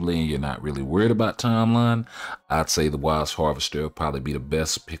exclusively and you're not really worried about timeline. I'd say the Wise Harvester will probably be the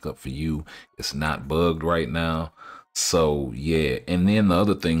best pickup for you. It's not bugged right now. So yeah, and then the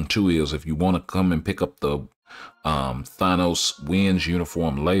other thing too is if you want to come and pick up the Thanos Wins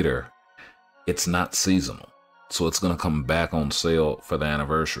uniform later, it's not seasonal, so it's gonna come back on sale for the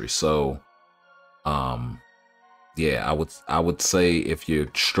anniversary. So yeah, I would say if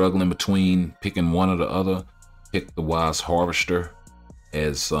you're struggling between picking one or the other, pick the Wise Harvester,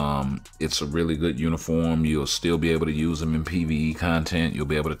 as it's a really good uniform. You'll still be able to use them in PvE content. You'll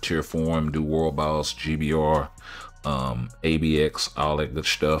be able to tier 4 them, do World Boss, GBR, ABX, all that good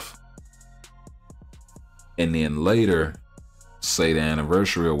stuff. And then later, say the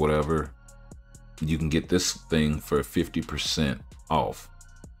anniversary or whatever, you can get this thing for 50% off.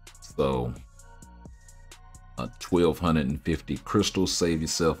 So 1,250 crystals, save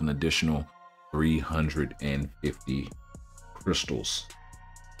yourself an additional 350 crystals.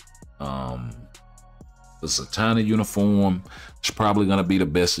 It's a tiny uniform. It's probably going to be the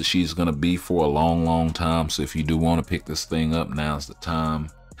best that she's going to be for a long time. So if you do want to pick this thing up, now's the time.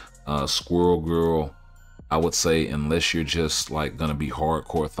 Squirrel Girl, I would say, unless you're just like going to be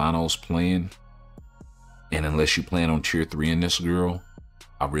hardcore Thanos playing, and unless you plan on tier 3 in this girl,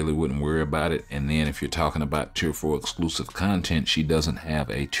 I really wouldn't worry about it. And then if you're talking about tier 4 exclusive content, she doesn't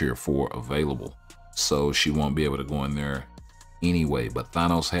have a tier 4 available, so she won't be able to go in there anyway. But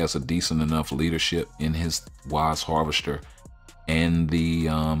Thanos has a decent enough leadership in his Wise Harvester and the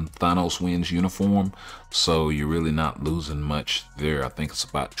Thanos Wins uniform, so you're really not losing much there. I think it's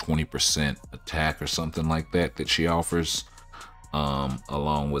about 20% attack or something like that that she offers,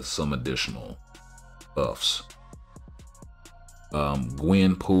 along with some additional buffs.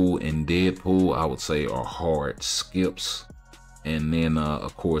 Gwenpool and Deadpool, I would say, are hard skips. And then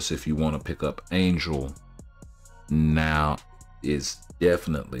of course, if you want to pick up Angel, now is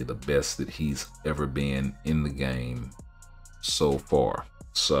definitely the best that he's ever been in the game so far.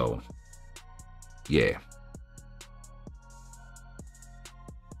 So yeah,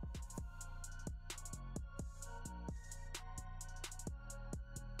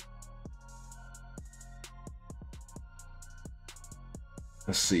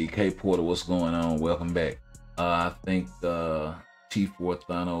 let's see. K Porter, what's going on? Welcome back. I think T4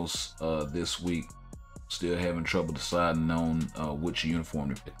 Thanos this week still having trouble deciding on which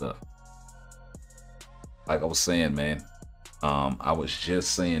uniform to pick up. Like I was saying, man, I was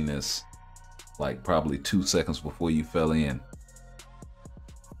just saying this like probably 2 seconds before you fell in.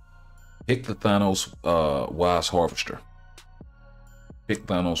 Pick the Thanos Wise Harvester. Pick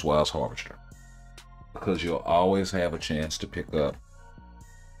Thanos Wise Harvester, because you'll always have a chance to pick up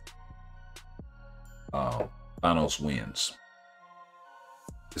Thanos Wins.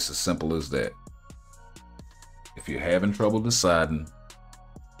 It's as simple as that. If you're having trouble deciding,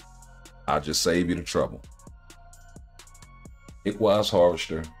 I'll just save you the trouble. Pick Wise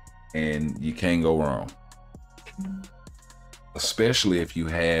Harvester and you can't go wrong. Especially if you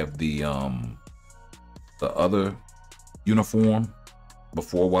have the other uniform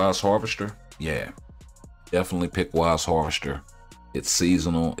before Wise Harvester. Yeah, definitely pick Wise Harvester. It's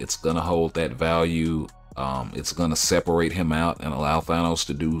seasonal. It's gonna hold that value It's gonna separate him out and allow Thanos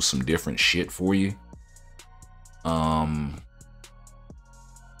to do some different shit for you. And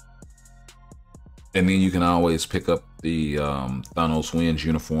then you can always pick up the Thanos Wins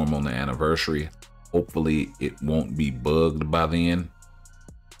uniform on the anniversary. Hopefully it won't be bugged by then.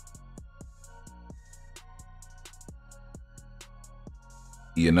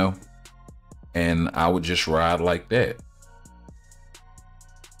 You know? And I would just ride like that.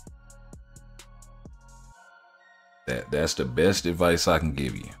 That's the best advice I can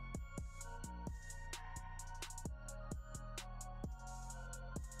give you.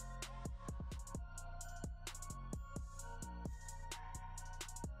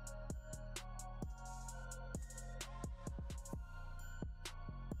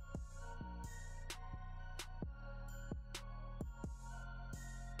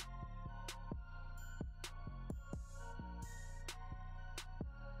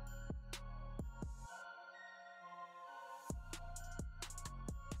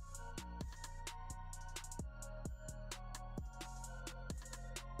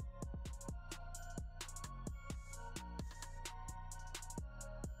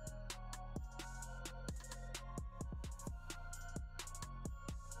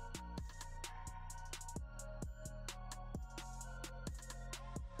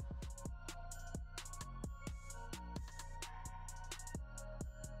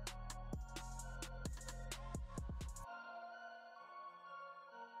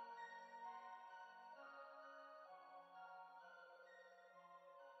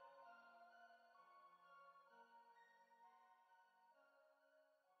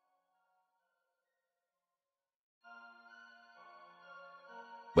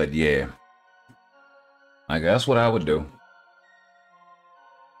 But yeah, like that's what I would do.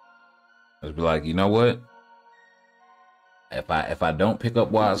 I'd be like, you know what? If I don't pick up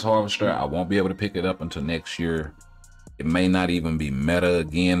Wise Harvester, I won't be able to pick it up until next year. It may not even be meta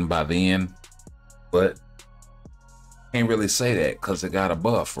again by then, but can't really say that because it got a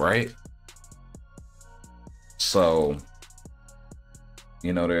buff, right? So,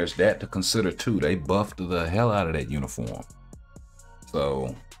 you know, there's that to consider too. They buffed the hell out of that uniform.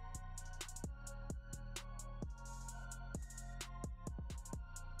 So,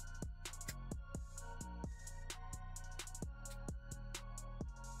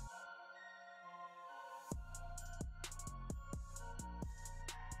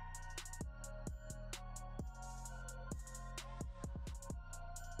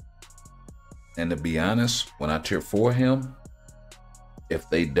 and to be honest, when I tier 4 him, if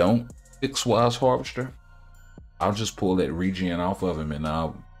they don't fix Wise Harvester, I'll just pull that regen off of him and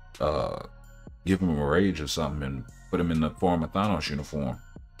I'll give him a rage or something and put him in the form of Thanos uniform.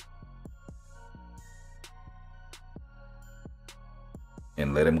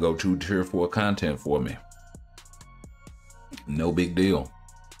 And let him go to tier 4 content for me. No big deal.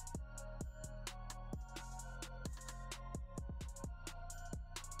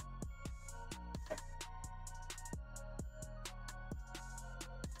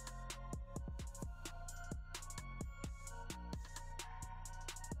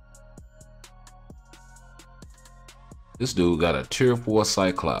 This dude got a tier 4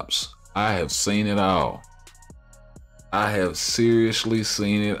 Cyclops. I have seen it all. I have seriously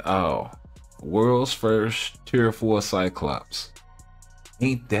seen it all. World's first tier 4 Cyclops.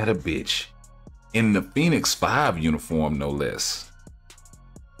 Ain't that a bitch? In the Phoenix 5 uniform, no less.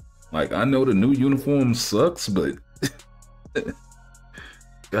 Like, I know the new uniform sucks, but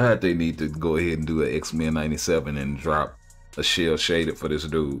God, they need to go ahead and do an X-Men 97 and drop a shell shaded for this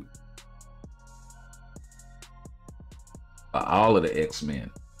dude. All of the X-Men.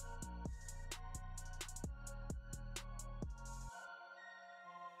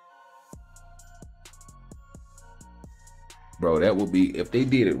 Bro, that would be, if they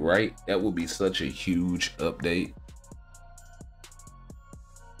did it right, that would be such a huge update.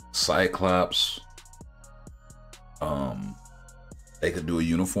 Cyclops. They could do a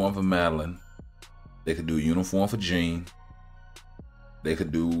uniform for Madeline. They could do a uniform for Jean. They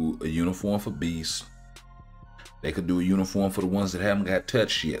could do a uniform for Beast. They could do a uniform for the ones that haven't got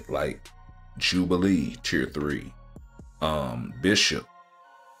touched yet, like Jubilee, tier 3. Bishop.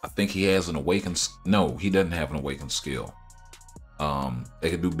 I think he has an awakened, no, he doesn't have an awakened skill. They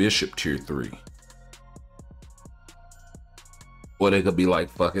could do Bishop tier 3. Or they could be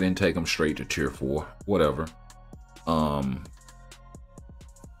like, fuck it and take him straight to tier 4, whatever.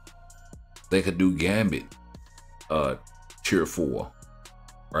 They could do Gambit, tier 4,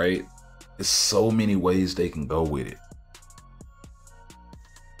 right? There's so many ways they can go with it.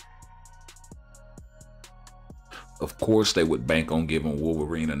 Of course, they would bank on giving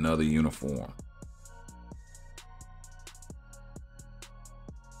Wolverine another uniform.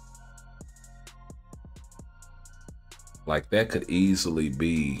 Like, that could easily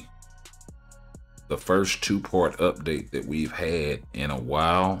be the first 2-part update that we've had in a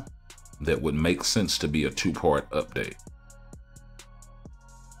while that would make sense to be a 2-part update.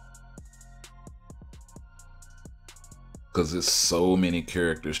 Because there's so many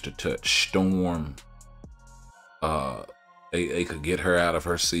characters to touch. Storm, they could get her out of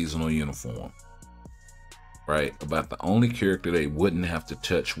her seasonal uniform, right? About the only character they wouldn't have to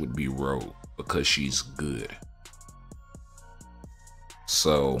touch would be Rogue, because she's good.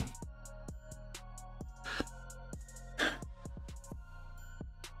 So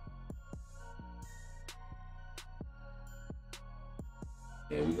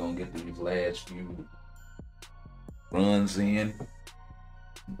yeah, we're gonna get these last few runs in,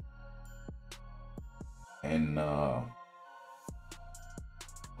 and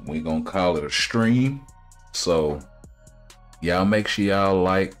we're gonna call it a stream. So y'all make sure y'all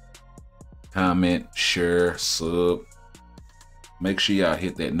like, comment, share, sub. Make sure y'all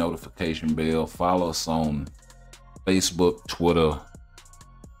hit that notification bell. Follow us on Facebook, Twitter,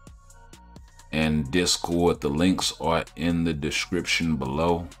 and Discord. The links are in the description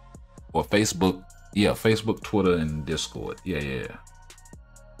below. Or Facebook, yeah, Facebook, Twitter, and Discord. Yeah.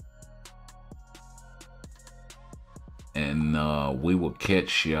 And we will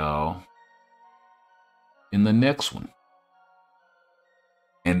catch y'all in the next one.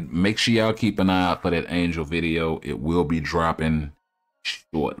 And make sure y'all keep an eye out for that Angel video. It will be dropping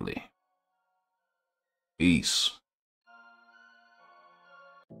shortly. Peace.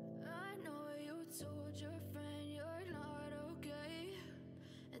 I know you told your friend you're not okay.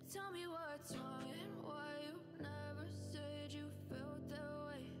 And tell me what's wrong and why you never said you felt that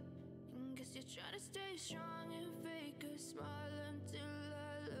way. And guess you're trying to stay strong and fake a smile until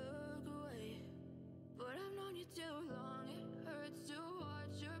I look away. But I've known you too long, it hurts to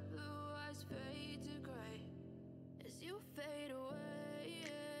watch your blue eyes fade to gray as you fade away.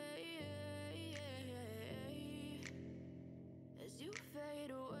 As you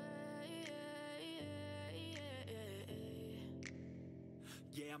fade away.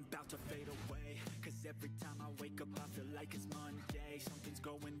 Yeah, I'm about to fade away, cause every time I wake up I feel like it's Monday. Something's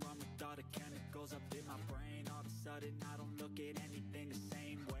going wrong with all the chemicals up in my brain. All of a sudden I don't look at anything the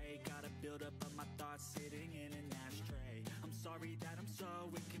same way. Gotta build up of my thoughts sitting in an ashtray. I'm sorry that I'm so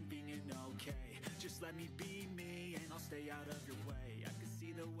inconvenient, okay. Just let me be me and I'll stay out of your way. I can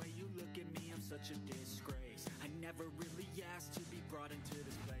see the way you look at me, I'm such a disgrace. I never really asked to be brought into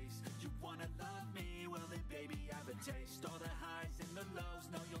this place. You wanna love me? Well then baby I have a taste. All the highs and the lows,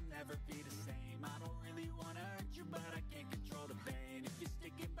 no you'll never be the same. I don't really wanna hurt you but I can't control the pain. If you're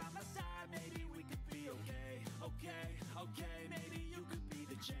sticking by my side maybe we could be okay. Okay, maybe you could be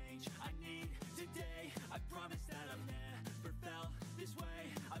the change I need today. I promise that I've never felt this way.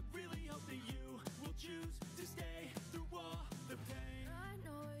 I really hope that you will choose to stay through all the pain. I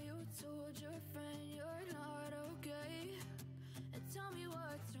know you told your friend you're not okay. And tell me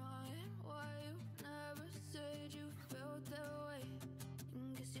what's wrong and why you never said you felt that way.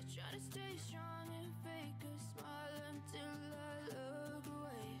 And guess you're trying to stay strong and fake a smile until I look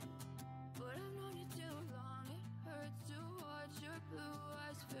away. But I've known you too long, it hurts to watch your blue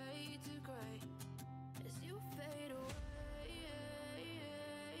eyes fade to gray as you fade away.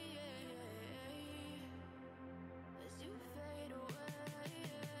 As you fade away.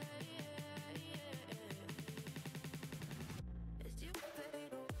 As you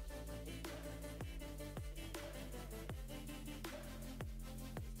fade away.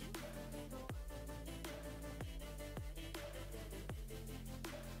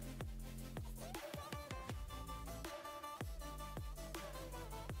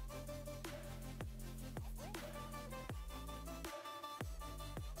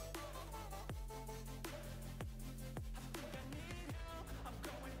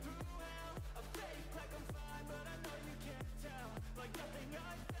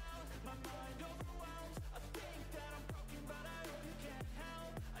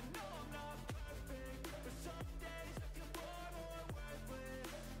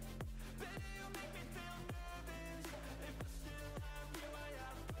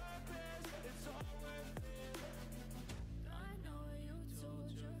 I know you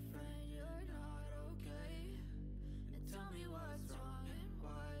told your friend you're not okay. And tell me what's wrong and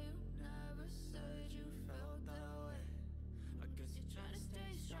why you never said you felt that way. I guess you're trying to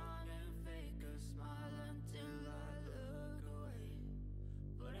stay strong and fake a smile until I look away.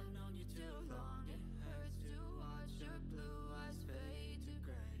 But I've known you too long, it hurts to watch your blue eyes fade to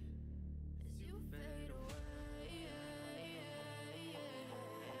gray as you fade away.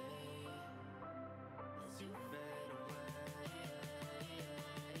 As you fade away.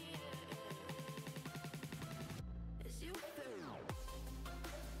 As you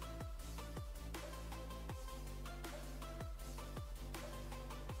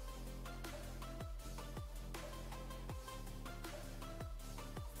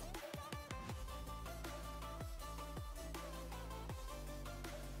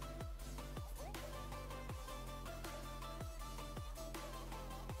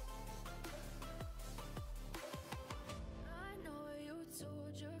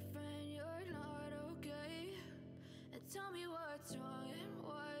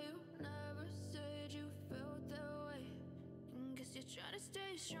Try to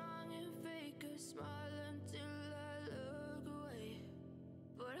stay strong and fake a smile until I look away.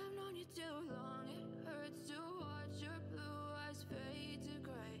 But I've known you too long, it hurts to